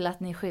 se till att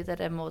ni skyddar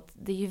det mot,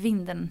 det är ju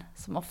vinden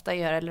som ofta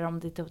gör, eller om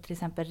det till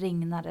exempel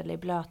regnar eller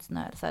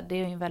blötsnö. Så här, det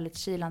är ju en väldigt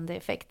kylande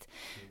effekt.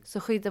 Så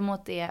skydda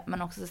mot det,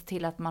 men också se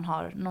till att man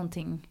har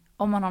någonting,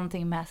 om man har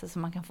någonting med sig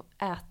som man kan få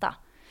äta.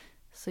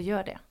 Så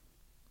gör det.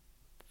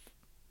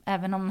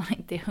 Även om man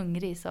inte är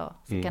hungrig så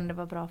kan det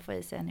vara bra att få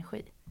i sig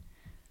energi.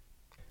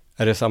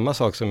 Är det samma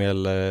sak som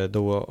gäller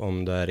då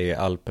om du är i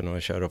Alperna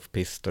och kör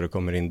off-pist och det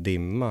kommer in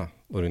dimma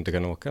och du inte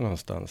kan åka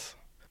någonstans?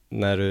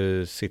 När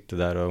du sitter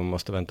där och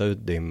måste vänta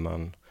ut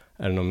dimman,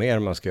 är det något mer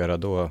man ska göra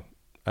då,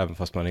 även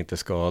fast man inte är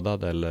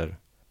skadad? Eller?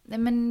 Nej,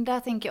 men där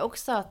tänker jag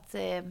också att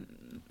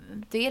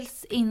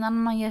dels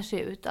innan man ger sig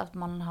ut att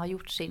man har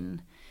gjort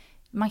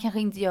man kanske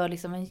inte gör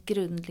liksom en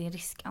grundlig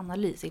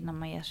riskanalys innan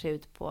man ger sig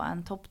ut på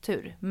en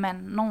topptur. Men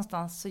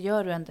någonstans så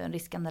gör du ändå en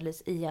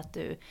riskanalys i att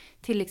du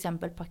till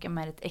exempel packar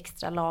med ett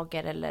extra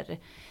lager eller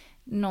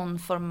någon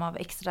form av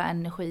extra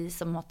energi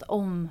som att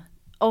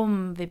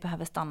om vi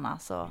behöver stanna,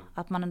 så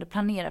att man ändå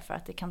planerar för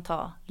att det kan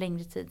ta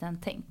längre tid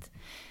än tänkt.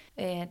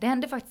 Det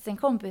hände faktiskt en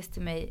kompis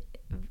till mig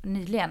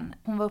nyligen.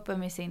 Hon var uppe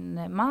med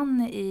sin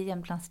man i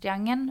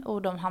Jämtlandstriangeln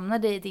och de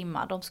hamnade i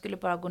dimma. De skulle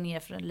bara gå ner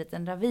för en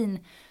liten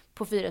ravin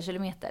på 4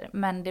 kilometer.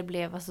 Men det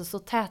blev alltså så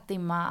tät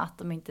dimma att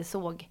de inte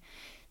såg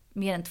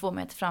mer än 2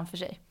 meter framför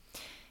sig.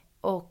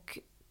 Och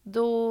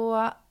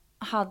då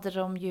hade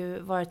de ju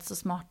varit så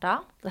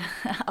smarta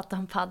att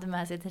de hade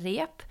med sig ett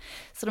rep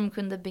så de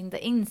kunde binda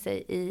in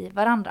sig i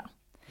varandra.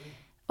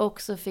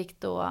 Och så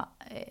fick då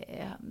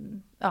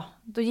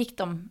gick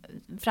de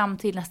fram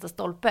till nästa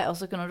stolpe och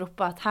så kunde de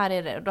ropa att här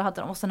är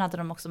det. Och sen hade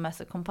de också med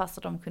sig kompass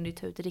och de kunde ju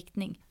ta ut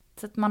riktning.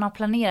 Så att man har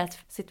planerat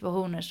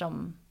situationer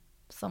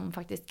som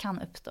faktiskt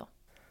kan uppstå.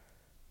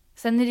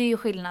 Sen är det ju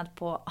skillnad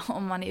på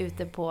om man är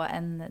ute på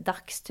en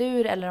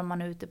dagstur eller om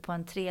man är ute på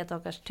en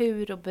 3-dagars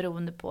tur, och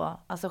beroende på,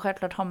 alltså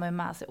självklart har man ju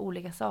med sig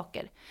olika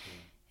saker.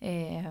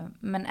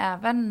 Men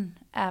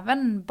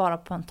även bara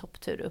på en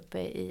topptur uppe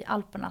i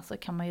Alperna så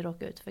kan man ju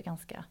råka ut för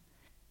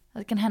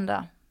det kan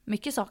hända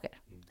mycket saker,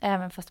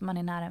 även fast man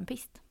är nära en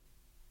pist.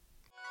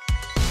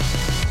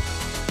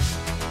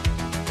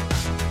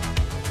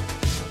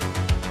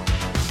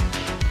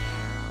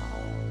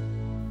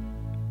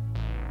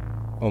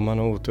 Om man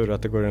har otur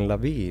att det går en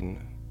lavin,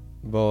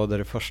 vad är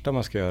det första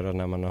man ska göra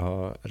när man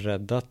har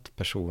räddat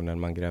personen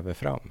man gräver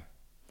fram?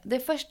 Det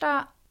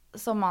första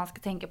som man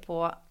ska tänka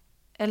på,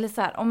 eller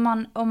så här,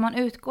 om man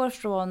utgår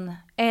från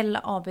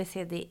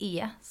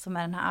LABCDE, som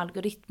är den här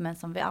algoritmen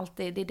som det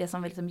är det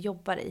som vi liksom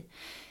jobbar i.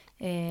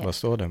 Vad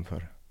står den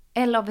för?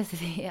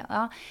 LABCDE,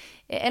 ja.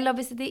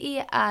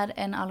 LABCDE är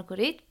en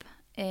algoritm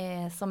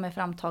som är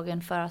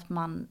framtagen för att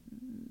man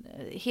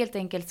helt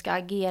enkelt ska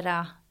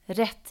agera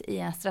rätt i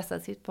en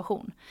stressad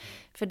situation.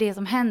 För det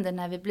som händer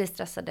när vi blir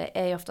stressade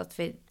är ju ofta att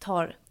vi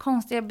tar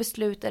konstiga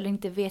beslut eller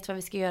inte vet vad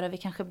vi ska göra. Vi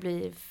kanske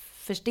blir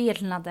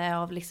förstelnade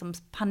av liksom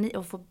panik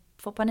och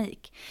får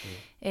panik.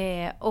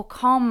 Och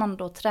har man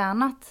då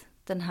tränat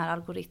den här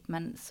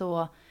algoritmen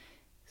så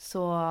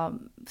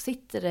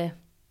sitter det,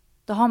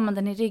 då har man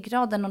den i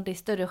ryggraden och det är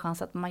större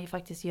chans att man ju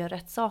faktiskt gör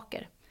rätt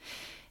saker.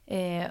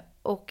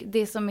 Och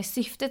det som är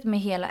syftet med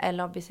hela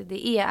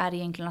LABCDE är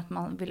egentligen att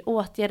man vill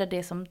åtgärda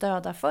det som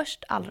dödar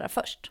allra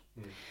först.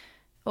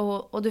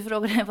 Och du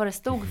frågade vad det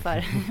stod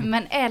för.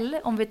 Men L,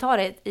 om vi tar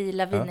det i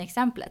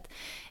lavinexemplet.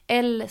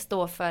 L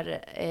står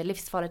för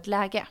livsfarligt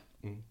läge.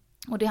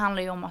 Och det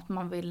handlar ju om att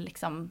man vill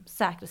liksom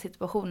säkra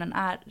situationen.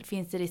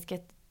 Finns det risk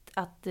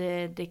att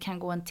det kan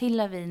gå en till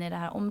lavin i det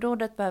här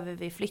området? Behöver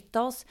vi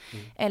flytta oss?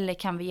 Eller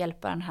kan vi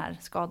hjälpa den här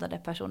skadade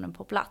personen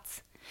på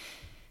plats?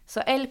 Så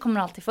L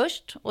kommer alltid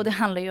först, och det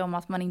handlar ju om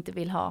att man inte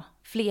vill ha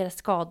fler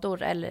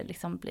skador eller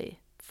liksom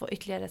få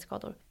ytterligare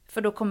skador.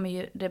 För då kommer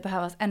ju det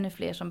behövas ännu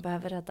fler som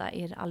behöver rädda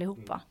er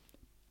allihopa.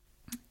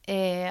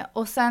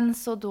 Och sen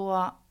så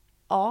då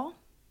A,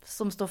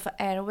 som står för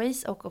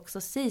airways, och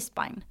också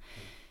C-spine.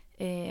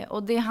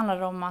 Och det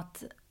handlar om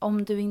att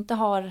om du inte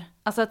har,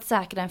 alltså att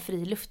säkra en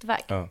fri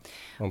luftväg. Ja,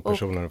 om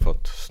personen har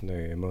fått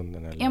snö i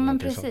munnen eller. Ja, men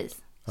precis.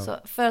 Sånt.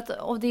 Ja. Så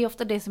och det är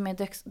ofta det som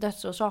är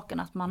dödsorsaken,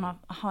 att man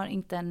har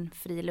inte en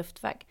fri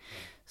luftväg.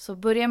 Så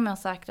börja med att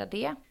säkra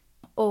det.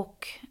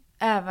 Och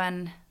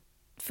även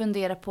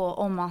fundera på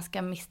om man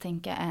ska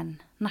misstänka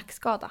en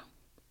nackskada.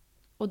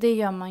 Och det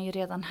gör man ju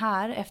redan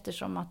här,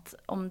 eftersom att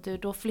om du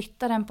då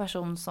flyttar en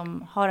person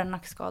som har en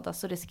nackskada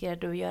så riskerar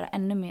du att göra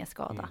ännu mer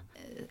skada.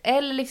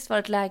 Eller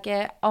livsfarligt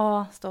läge,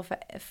 A, står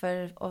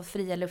för att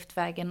fria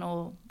luftvägen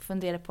och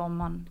fundera på om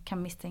man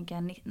kan misstänka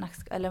en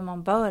nackskada, eller om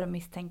man bör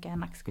misstänka en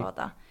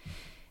nackskada.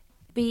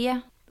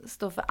 B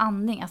står för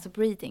andning, alltså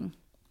breathing.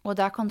 Och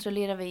där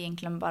kontrollerar vi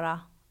egentligen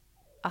bara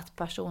att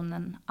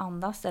personen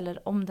andas,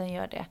 eller om den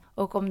gör det.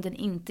 Och om den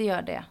inte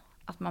gör det,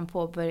 att man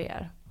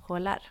påbörjar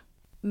HLR.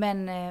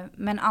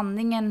 Men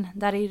andningen,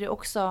 där är det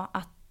också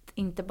att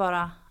inte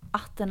bara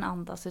att den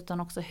andas utan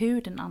också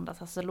hur den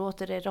andas. Alltså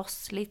låter det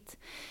rossligt?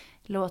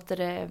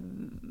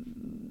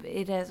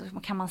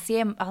 Kan man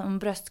se om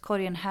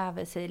bröstkorgen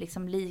häver sig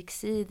liksom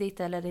liksidigt,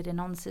 eller är det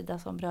någon sida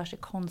som rör sig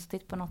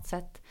konstigt på något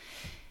sätt?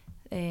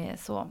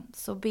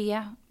 Så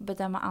B,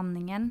 bedöma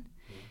andningen.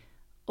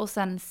 Och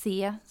sen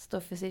C står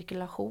för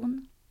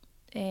cirkulation.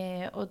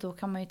 Och då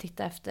kan man ju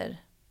titta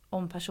efter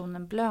om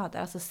personen blöder.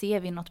 Alltså ser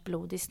vi något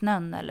blod i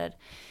snön, eller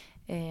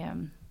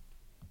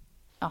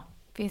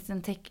finns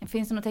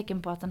det något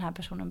tecken på att den här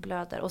personen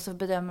blöder. Och så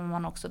bedömer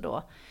man också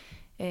då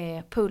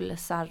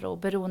pulsar, och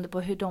beroende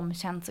på hur de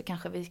känns så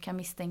kanske vi kan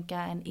misstänka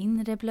en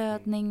inre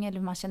blödning, eller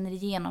hur man känner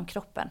igenom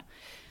kroppen.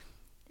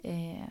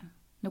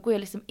 Nu går jag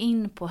liksom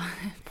in på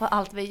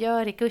allt vi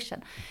gör i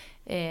kursen.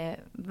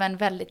 Men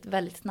väldigt,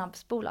 väldigt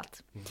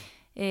snabbspolat.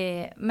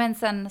 Men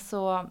sen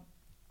så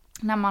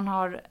när man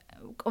har,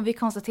 om vi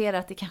konstaterar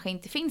att det kanske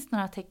inte finns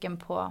några tecken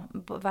på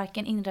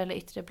varken inre eller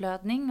yttre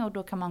blödning, och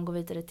då kan man gå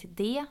vidare till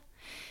D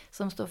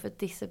som står för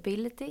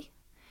disability.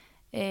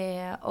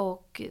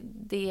 Och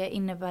det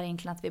innebär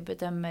egentligen att vi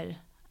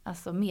bedömer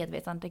alltså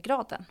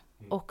medvetandegraden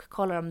och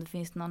kollar om det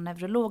finns någon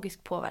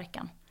neurologisk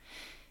påverkan.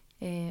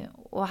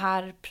 Och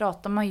här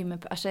pratar man ju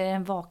med, alltså är det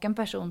en vaken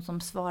person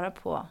som svarar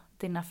på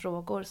dina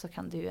frågor så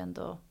kan du ju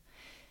ändå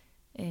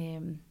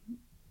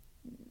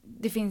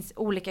det finns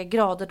olika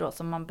grader då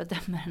som man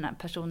bedömer den här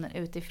personen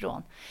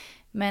utifrån.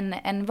 Men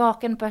en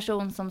vaken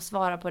person som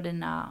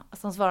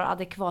svarar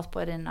adekvat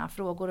på dina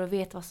frågor och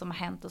vet vad som har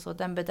hänt och så,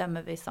 den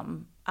bedömer vi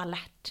som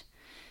alert.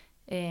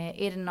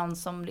 Är det någon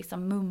som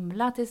liksom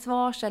mumlar till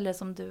svars, eller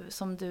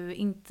som du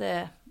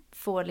inte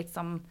får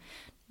liksom,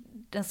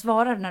 den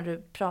svarar när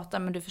du pratar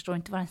men du förstår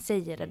inte vad den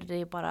säger, eller det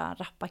är bara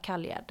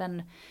rappakalja.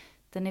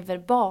 Den är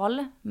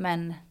verbal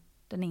men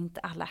den är inte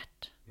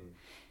alert.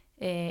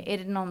 Är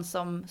det någon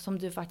som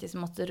du faktiskt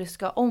måste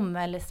ruska om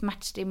eller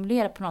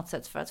smärtstimulera på något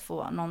sätt för att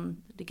få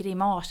någon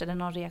grimas eller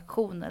någon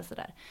reaktion eller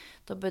sådär,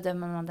 då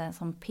bedömer man den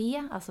som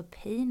P, alltså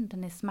pain,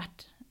 den är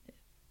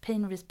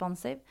pain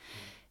responsive.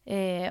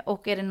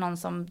 Och är det någon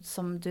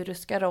som du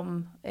ruskar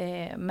om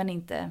men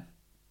inte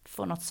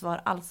får något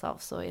svar alls av,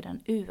 så är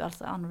den U,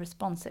 alltså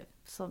unresponsive.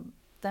 Så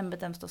den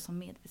bedöms då som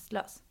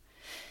medvetslös.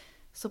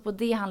 Så på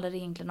det handlar det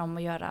egentligen om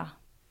att göra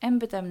en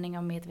bedömning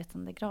av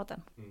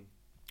medvetandegraden.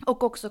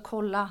 Och också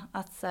kolla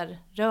att så här,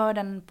 rör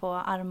den på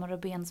armar och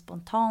ben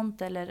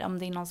spontant, eller om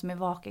det är någon som är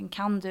vaken,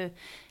 kan du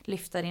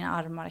lyfta dina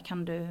armar,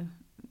 kan du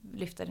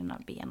lyfta dina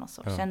ben och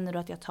så. Ja. Känner du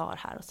att jag tar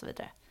här och så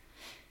vidare.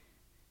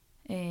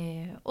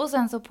 Och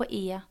sen så på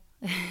E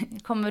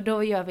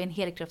då gör vi en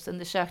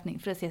helkroppsundersökning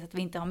för att se att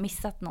vi inte har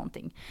missat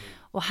någonting.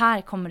 Och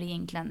här kommer det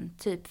egentligen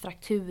typ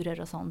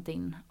frakturer och sånt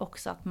in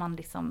också, att man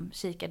liksom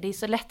kikar. Det är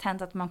så lätt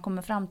hänt att man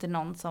kommer fram till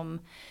någon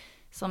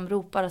som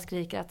ropar och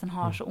skriker att den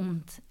har så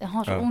ont. Jag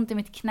har så ont i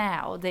mitt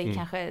knä, och det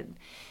kanske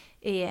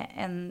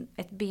är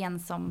ett ben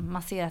som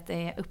man ser att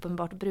det är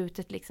uppenbart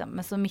brutet liksom.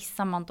 Men så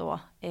missar man då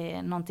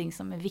någonting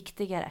som är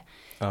viktigare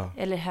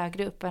eller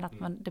högre upp än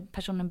att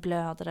personen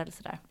blöder eller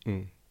sådär.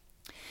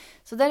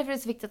 Så därför är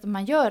det så viktigt att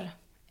man gör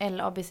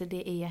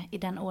LABCDE i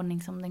den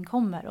ordning som den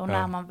kommer. Och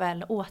när man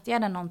väl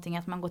åtgärdar någonting,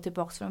 att man går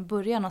tillbaka från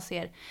början och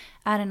ser,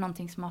 är det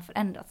någonting som har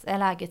förändrats? Är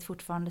läget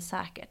fortfarande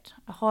säkert?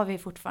 Har vi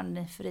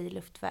fortfarande en fri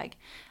luftväg?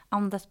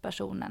 Andas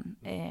personen?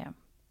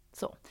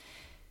 Så.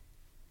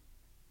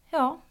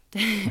 Ja.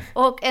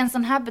 Och en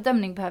sån här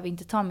bedömning behöver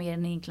inte ta mer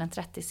än egentligen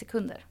 30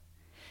 sekunder.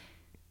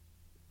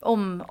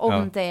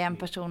 Om det är en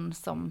person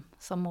som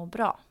mår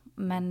bra.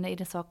 Men i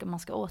det saker man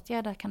ska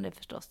åtgärda kan det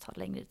förstås ta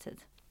längre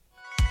tid.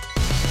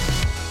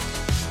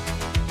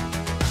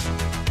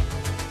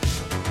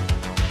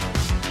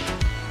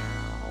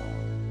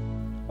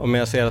 Om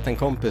jag ser att en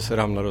kompis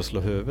ramlar och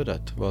slår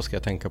huvudet, vad ska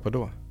jag tänka på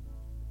då?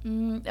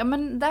 Ja,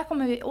 men där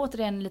kommer vi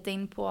återigen lite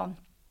in på,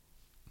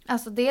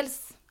 alltså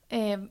dels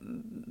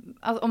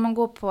alltså om man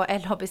går på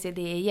LABCD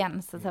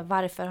igen, så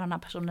varför har den här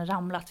personen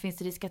ramlat? Finns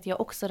det risk att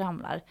jag också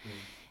ramlar?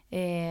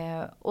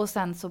 Och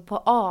sen så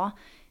på A,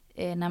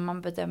 när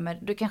man bedömer,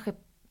 du kanske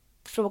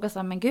frågar så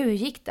här, men gud, hur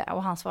gick det?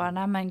 Och han svarar,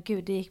 nej men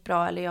gud, det gick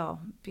bra, eller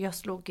jag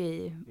slog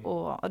i,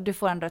 och du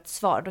får ändå ett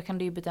svar. Då kan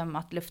du ju bedöma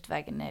att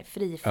luftvägen är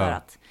fri för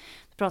att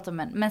prata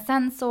med. Men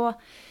sen så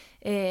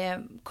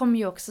kommer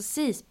ju också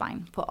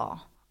C-spine på A.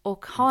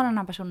 Och har den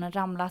här personen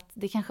ramlat,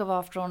 det kanske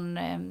var från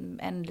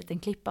en liten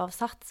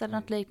klippavsats eller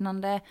något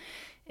liknande,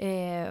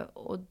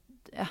 och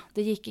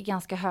det gick i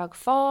ganska hög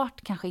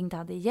fart, kanske inte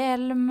hade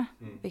hjälm,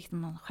 vilket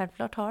man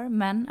självklart har,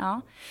 men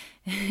ja.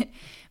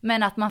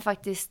 Men att man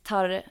faktiskt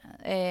tar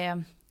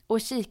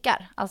och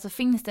kikar. Alltså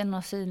finns det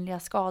några synliga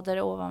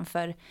skador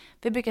ovanför?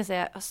 Vi brukar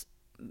säga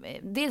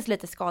dels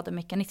lite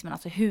skademekanismen,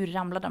 alltså hur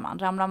ramlade man?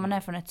 Ramlar man ner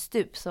från ett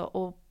stup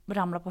och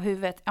ramlar på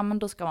huvudet, ja men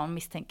då ska man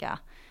misstänka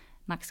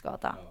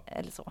nackskada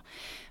eller så.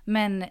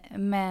 Men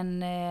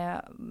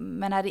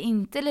är det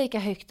inte lika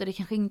högt och det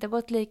kanske inte har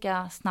gått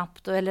lika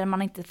snabbt eller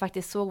man inte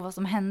faktiskt såg vad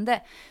som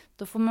hände,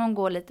 då får man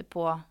gå lite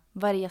på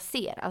vad jag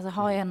ser. Alltså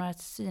har jag några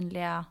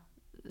synliga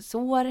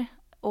sår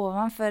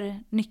ovanför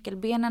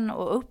nyckelbenen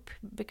och upp,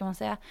 brukar man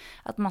säga.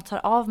 Att man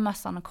tar av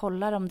mössan och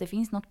kollar om det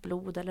finns något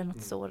blod eller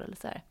något sår eller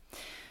så här.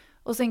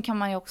 Och sen kan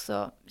man ju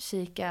också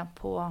kika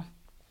på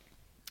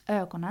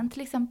ögonen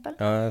till exempel.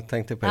 Ja, jag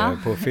tänkte på det.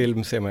 På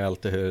film ser man ju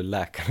alltid hur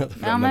läkarna tar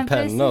fram en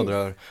penna och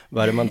drar.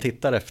 Vad är det man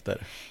tittar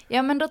efter?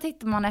 Ja, men då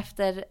tittar man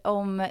efter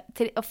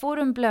får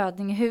du en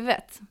blödning i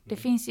huvudet. Det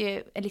finns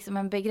ju liksom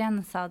en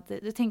begränsad,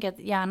 du tänker att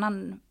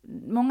hjärnan,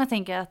 många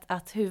tänker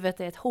att huvudet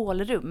är ett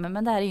hålrum,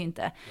 men det är det ju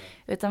inte.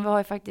 Utan vi har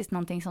ju faktiskt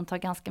någonting som tar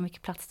ganska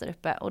mycket plats där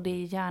uppe och det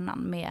är hjärnan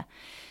med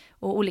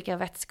och olika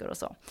vätskor och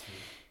så.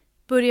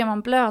 Börjar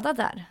man blöda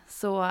där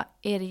så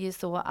är det ju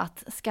så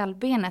att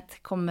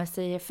skallbenet kommer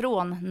sig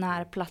ifrån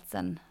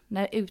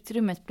när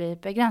utrymmet blir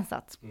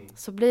begränsat.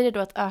 Så blir det då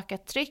ett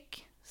ökat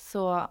tryck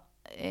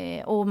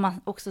och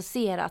man också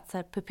ser att så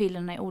här,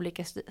 pupillerna är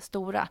olika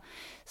stora.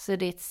 Så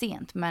det är ett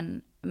sent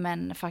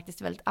men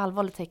faktiskt väldigt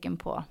allvarligt tecken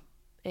på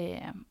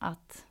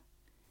att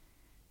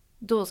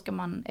då ska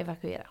man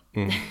evakuera.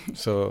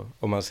 Så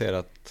om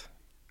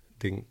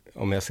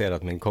jag ser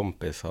att min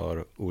kompis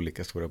har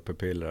olika stora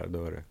pupiller,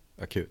 då är det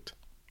akut?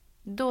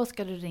 Då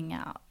ska du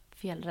ringa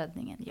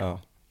fjällräddningen,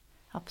 ja.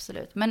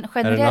 Absolut. Men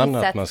generellt är det något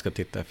annat sett, man ska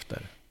titta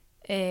efter?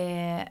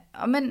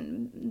 Ja,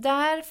 men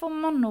där får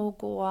man nog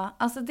gå,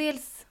 alltså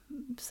dels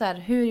så här,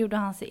 hur gjorde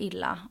han sig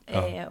illa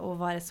och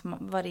vad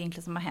är det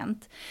egentligen som har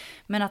hänt.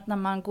 Men att när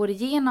man går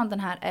igenom den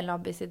här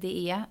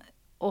LABCDE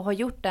och har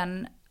gjort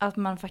den, att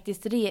man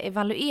faktiskt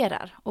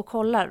reevaluerar och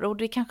kollar. Och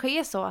det kanske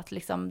är så att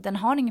liksom, den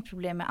har inga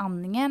problem med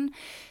andningen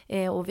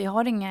och vi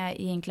har inga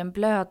egentligen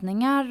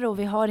blödningar och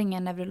vi har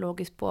ingen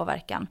neurologisk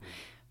påverkan.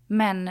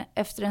 Men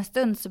efter en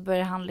stund så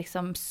börjar han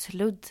liksom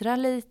sluddra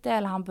lite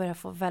eller han börjar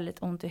få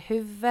väldigt ont i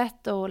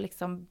huvudet och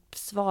liksom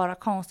svara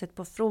konstigt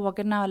på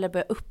frågorna eller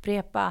börja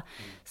upprepa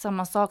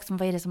samma sak som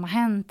vad är det som har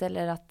hänt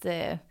eller att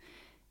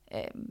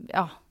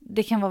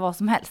det kan vara vad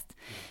som helst.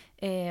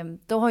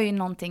 Då har ju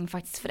någonting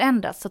faktiskt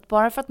förändrats. Så att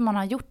bara för att man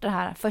har gjort det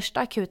här första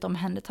akuta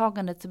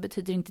omhändertagandet så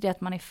betyder inte det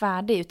att man är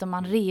färdig utan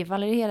man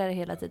reevaluerar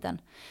hela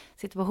tiden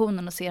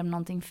situationen och ser om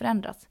någonting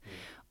förändras.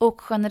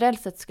 Och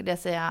generellt sett skulle jag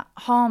säga,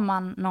 har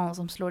man någon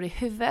som slår i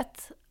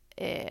huvudet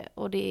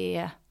och det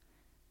är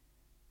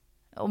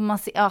och man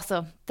ser,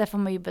 alltså där får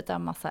man ju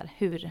bedöma så här,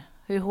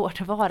 hur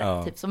hårt var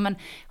det typ så, men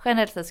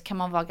generellt sett så kan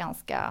man vara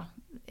ganska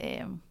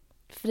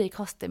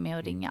frikostig med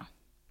att ringa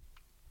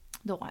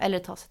då, eller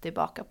ta sig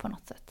tillbaka på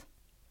något sätt.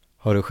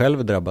 Har du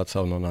själv drabbats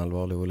av någon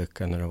allvarlig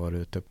olycka när du var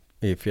ute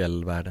i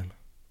fjällvärlden?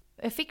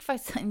 Jag fick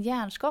faktiskt en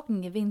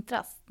hjärnskakning i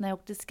vintras när jag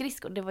åkte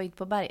skridskor. Det var ju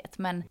på berget.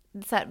 Men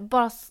så här,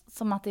 bara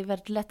som att det är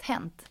väldigt lätt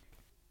hänt.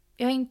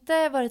 Jag har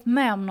inte varit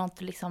med om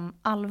något liksom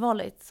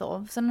allvarligt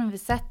så. Sen har vi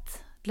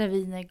sett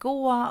laviner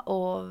gå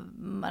och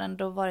man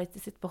ändå varit i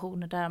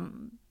situationer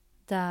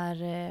där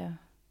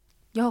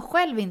jag har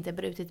själv inte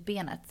brutit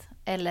benet.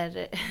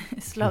 Eller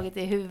slagit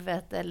i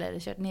huvudet eller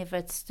kört ner för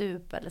ett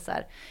stup eller så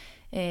här.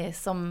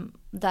 Som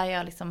där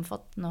jag liksom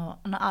fått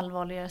några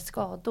allvarligare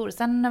skador.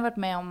 Sen har jag varit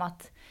med om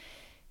att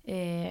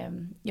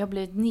jag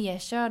blivit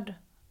nedkörd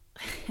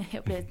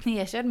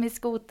med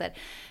skoter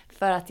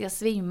för att jag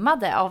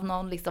svimmade av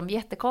någon liksom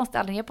jättekonstig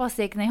anledning. Jag bara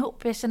segnade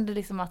ihop. Jag kände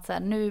liksom att så här,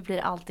 nu blir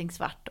allting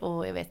svart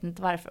och jag vet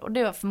inte varför. Och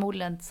det var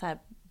förmodligen så här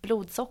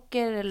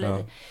blodsocker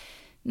eller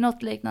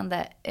något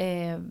liknande.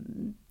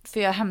 För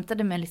jag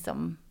hämtade mig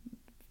liksom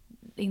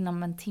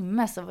inom en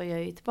timme så var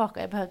jag ju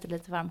tillbaka. Jag behövde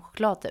lite varm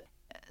choklad typ.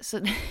 Så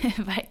det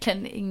är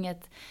verkligen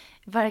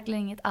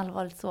inget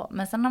allvarligt så.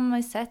 Men sen har man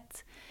ju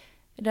sett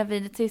där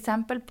vi till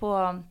exempel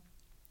på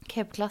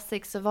Cape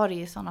Classic så var det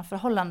ju sådana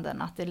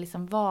förhållanden att det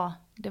liksom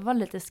det var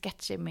lite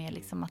sketchy med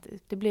liksom att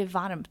det blev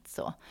varmt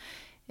så.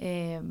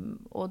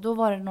 Och då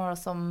var det några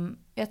som,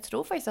 jag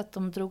tror faktiskt att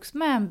de drogs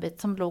med en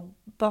bit som låg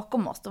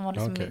bakom oss. De var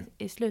liksom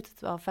i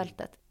slutet av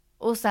fältet.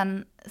 Och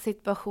sen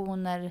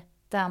situationer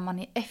där man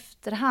i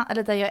efterhand,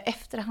 eller där jag i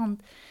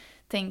efterhand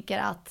tänker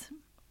att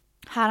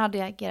här hade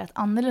jag agerat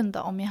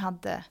annorlunda om jag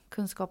hade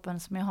kunskapen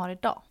som jag har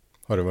idag.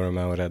 Har du varit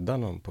med och rädda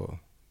någon på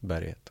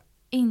berget?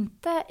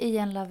 Inte i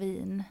en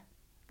lavin,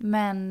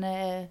 men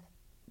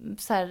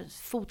så här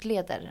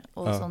fotleder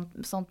och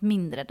sånt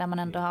mindre där man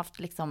ändå har haft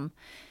liksom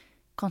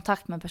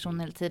kontakt med personen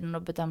hela tiden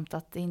och bedömt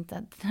att den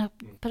här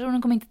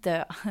personen kommer inte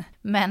dö,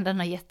 men den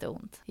har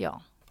jätteont.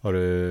 Ja. Har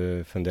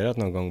du funderat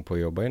någon gång på att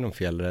jobba inom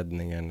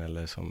fjällräddningen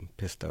eller som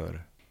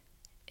pistör?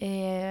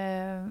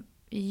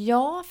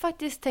 Jag har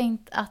faktiskt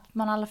tänkt att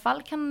man i alla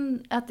fall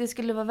att det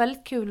skulle vara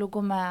väldigt kul att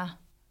gå med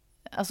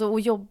Alltså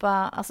att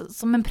jobba alltså,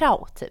 som en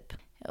prao typ.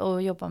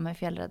 Och jobba med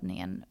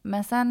fjällräddningen.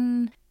 Men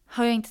sen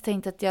har jag inte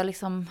tänkt att jag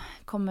liksom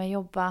kommer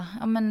jobba.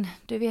 Ja men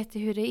du vet ju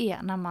hur det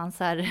är när man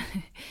så här.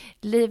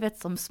 Livet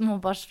som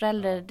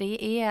småbarnsförälder.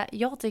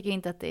 Jag tycker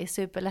inte att det är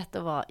superlätt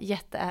att vara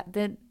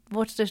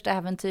vårt största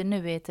äventyr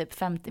nu är typ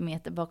 50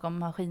 meter bakom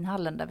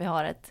maskinhallen. Där vi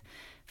har ett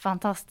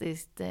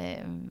fantastiskt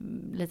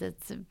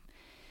litet.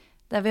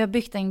 Där vi har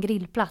byggt en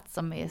grillplats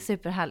som är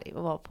superhärlig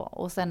att vara på.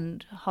 Och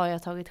sen har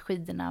jag tagit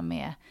skidorna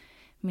med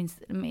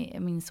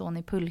min son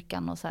i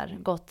pulkan och så här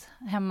gått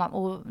hemma.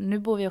 Och nu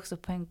bor vi också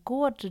på en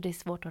gård så det är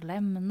svårt att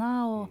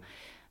lämna och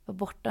vara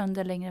borta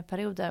under längre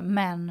perioder.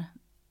 Men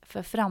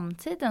för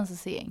framtiden så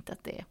ser jag inte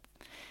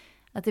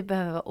att det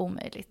behöver vara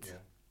omöjligt.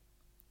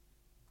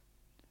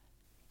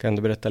 Kan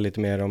du berätta lite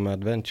mer om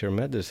Adventure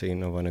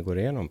Medicine och vad ni går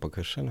igenom på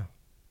kurserna?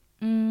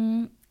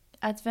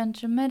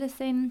 Adventure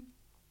Medicine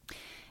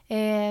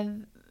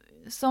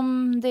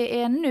som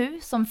det är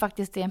nu, som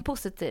faktiskt är en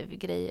positiv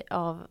grej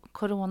av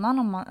coronan,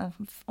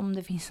 om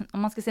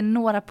man ska se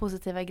några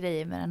positiva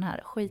grejer med den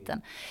här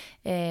skiten,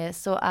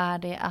 så är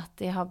det att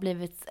det har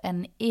blivit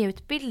en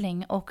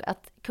e-utbildning och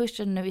att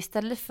kursen nu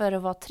istället för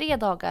att vara 3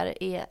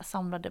 dagar är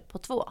samlade på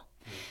 2.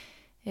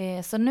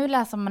 Så nu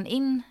läser man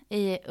in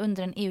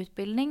under en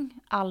e-utbildning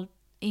all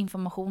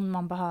information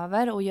man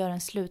behöver och gör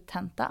en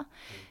sluttenta.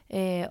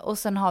 Och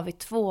sen har vi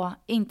 2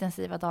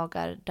 intensiva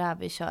dagar där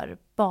vi kör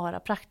bara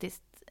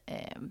praktiskt.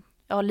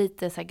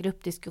 Lite så här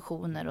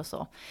gruppdiskussioner och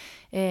så.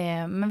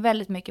 Men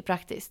väldigt mycket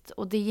praktiskt.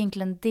 Och det är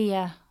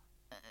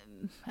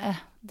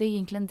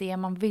egentligen det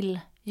man vill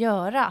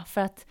göra.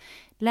 För att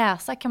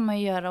läsa kan man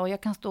ju göra och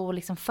jag kan stå och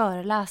liksom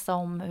föreläsa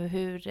om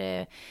hur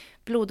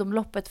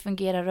blodomloppet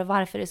fungerar och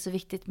varför det är så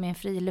viktigt med en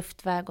fri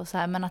luftväg och så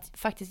här. Men att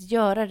faktiskt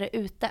göra det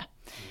ute.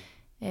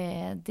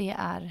 Det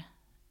är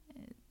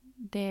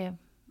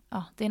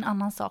en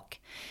annan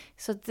sak.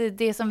 Så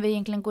det som vi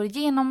egentligen går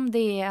igenom,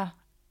 det är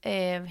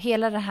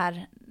hela det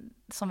här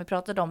som vi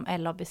pratade om,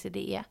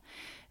 LABCDE,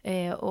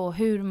 och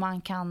hur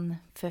man kan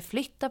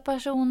förflytta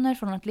personer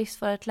från ett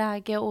livsfarligt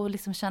läge och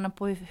liksom känna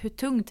på hur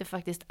tungt det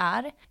faktiskt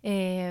är.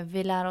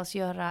 Vi lär oss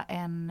göra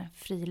en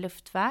fri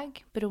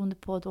luftväg beroende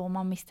på då om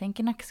man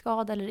misstänker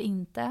nackskada eller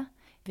inte.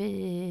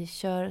 Vi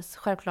kör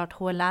självklart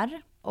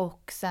HLR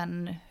och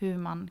sen hur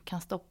man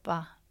kan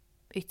stoppa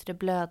yttre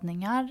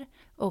blödningar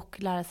och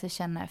lära sig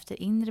känna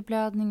efter inre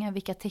blödningar,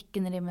 vilka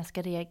tecken är det man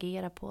ska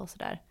reagera på och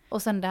sådär.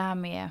 Och sen det här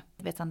med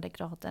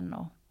vetandegraden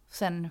och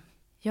sen,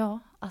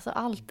 alltså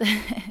allt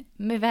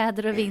med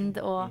väder och vind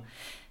och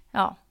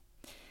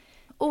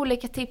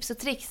olika tips och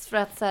tricks för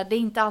att så här, det är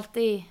inte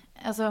alltid,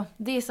 alltså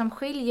det som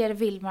skiljer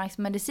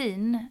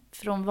vildmarksmedicin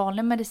från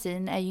vanlig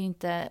medicin är ju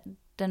inte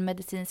den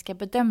medicinska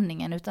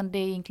bedömningen utan det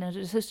är egentligen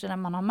resurserna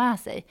man har med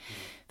sig.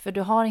 För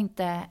du har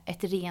inte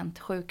ett rent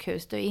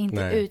sjukhus, du är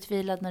inte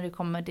utvilad när du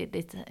kommer till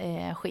ditt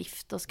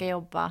skift och ska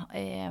jobba.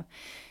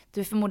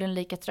 Du är förmodligen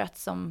lika trött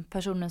som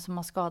personen som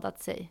har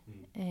skadat sig.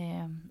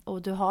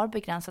 Och du har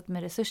begränsat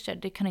med resurser.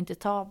 Du kan inte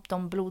ta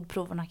de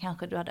blodproverna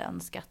kanske du hade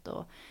önskat.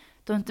 Och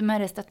du har inte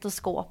med dig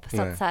stetoskop.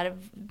 Så att, så här,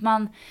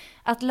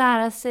 att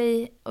lära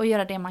sig att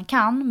göra det man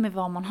kan med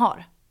vad man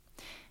har.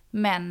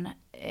 Men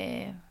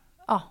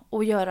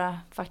och göra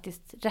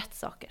faktiskt rätt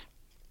saker.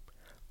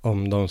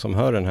 Om de som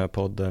hör den här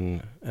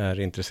podden är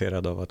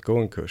intresserade av att gå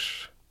en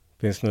kurs,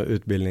 finns det några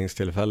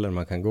utbildningstillfällen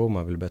man kan gå om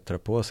man vill bättra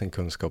på sin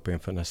kunskap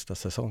inför nästa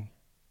säsong?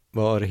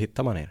 Var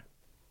hittar man er?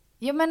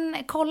 Ja men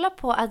kolla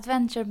på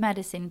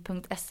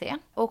adventuremedicine.se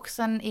och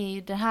sen är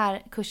ju den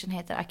här kursen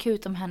heter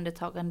akut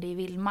omhändertagande i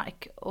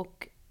vildmark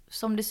och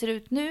som det ser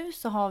ut nu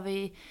så har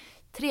vi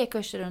 3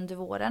 kurser under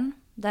våren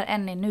där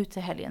en är nu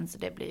till helgen så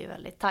det blir ju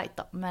väldigt tajt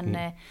då. Men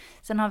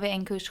sen har vi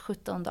en kurs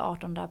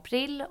 17-18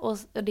 april och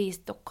det är i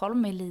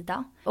Stockholm i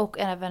Lida och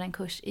även en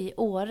kurs i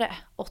Åre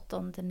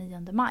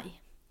 8-9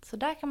 maj. Så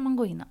där kan man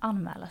gå in och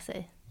anmäla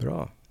sig.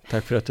 Bra.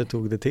 Tack för att du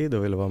tog dig tid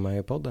och ville vara med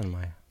i podden,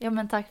 Maja. Ja,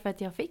 men tack för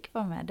att jag fick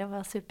vara med. Det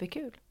var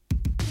superkul.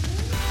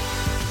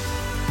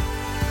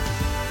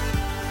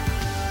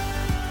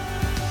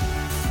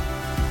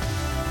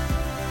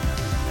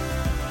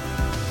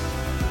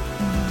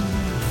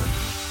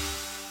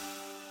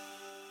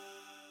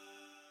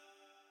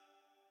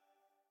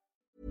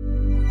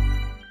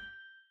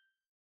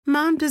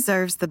 Mom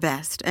deserves the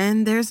best,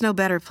 and there's no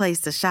better place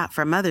to shop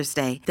for Mother's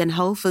Day than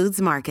Whole Foods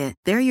Market.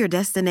 They're your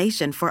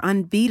destination for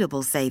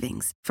unbeatable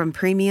savings, from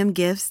premium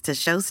gifts to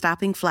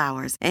show-stopping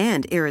flowers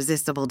and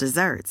irresistible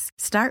desserts.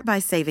 Start by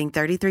saving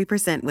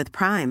 33% with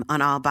Prime on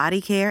all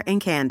body care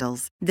and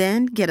candles.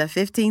 Then get a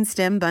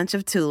 15-stem bunch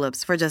of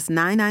tulips for just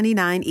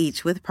 $9.99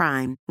 each with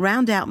Prime.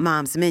 Round out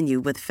Mom's menu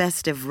with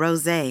festive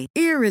rosé,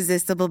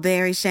 irresistible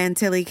berry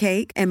chantilly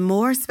cake, and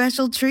more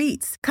special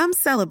treats. Come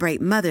celebrate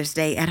Mother's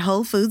Day at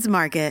Whole Foods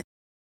Market.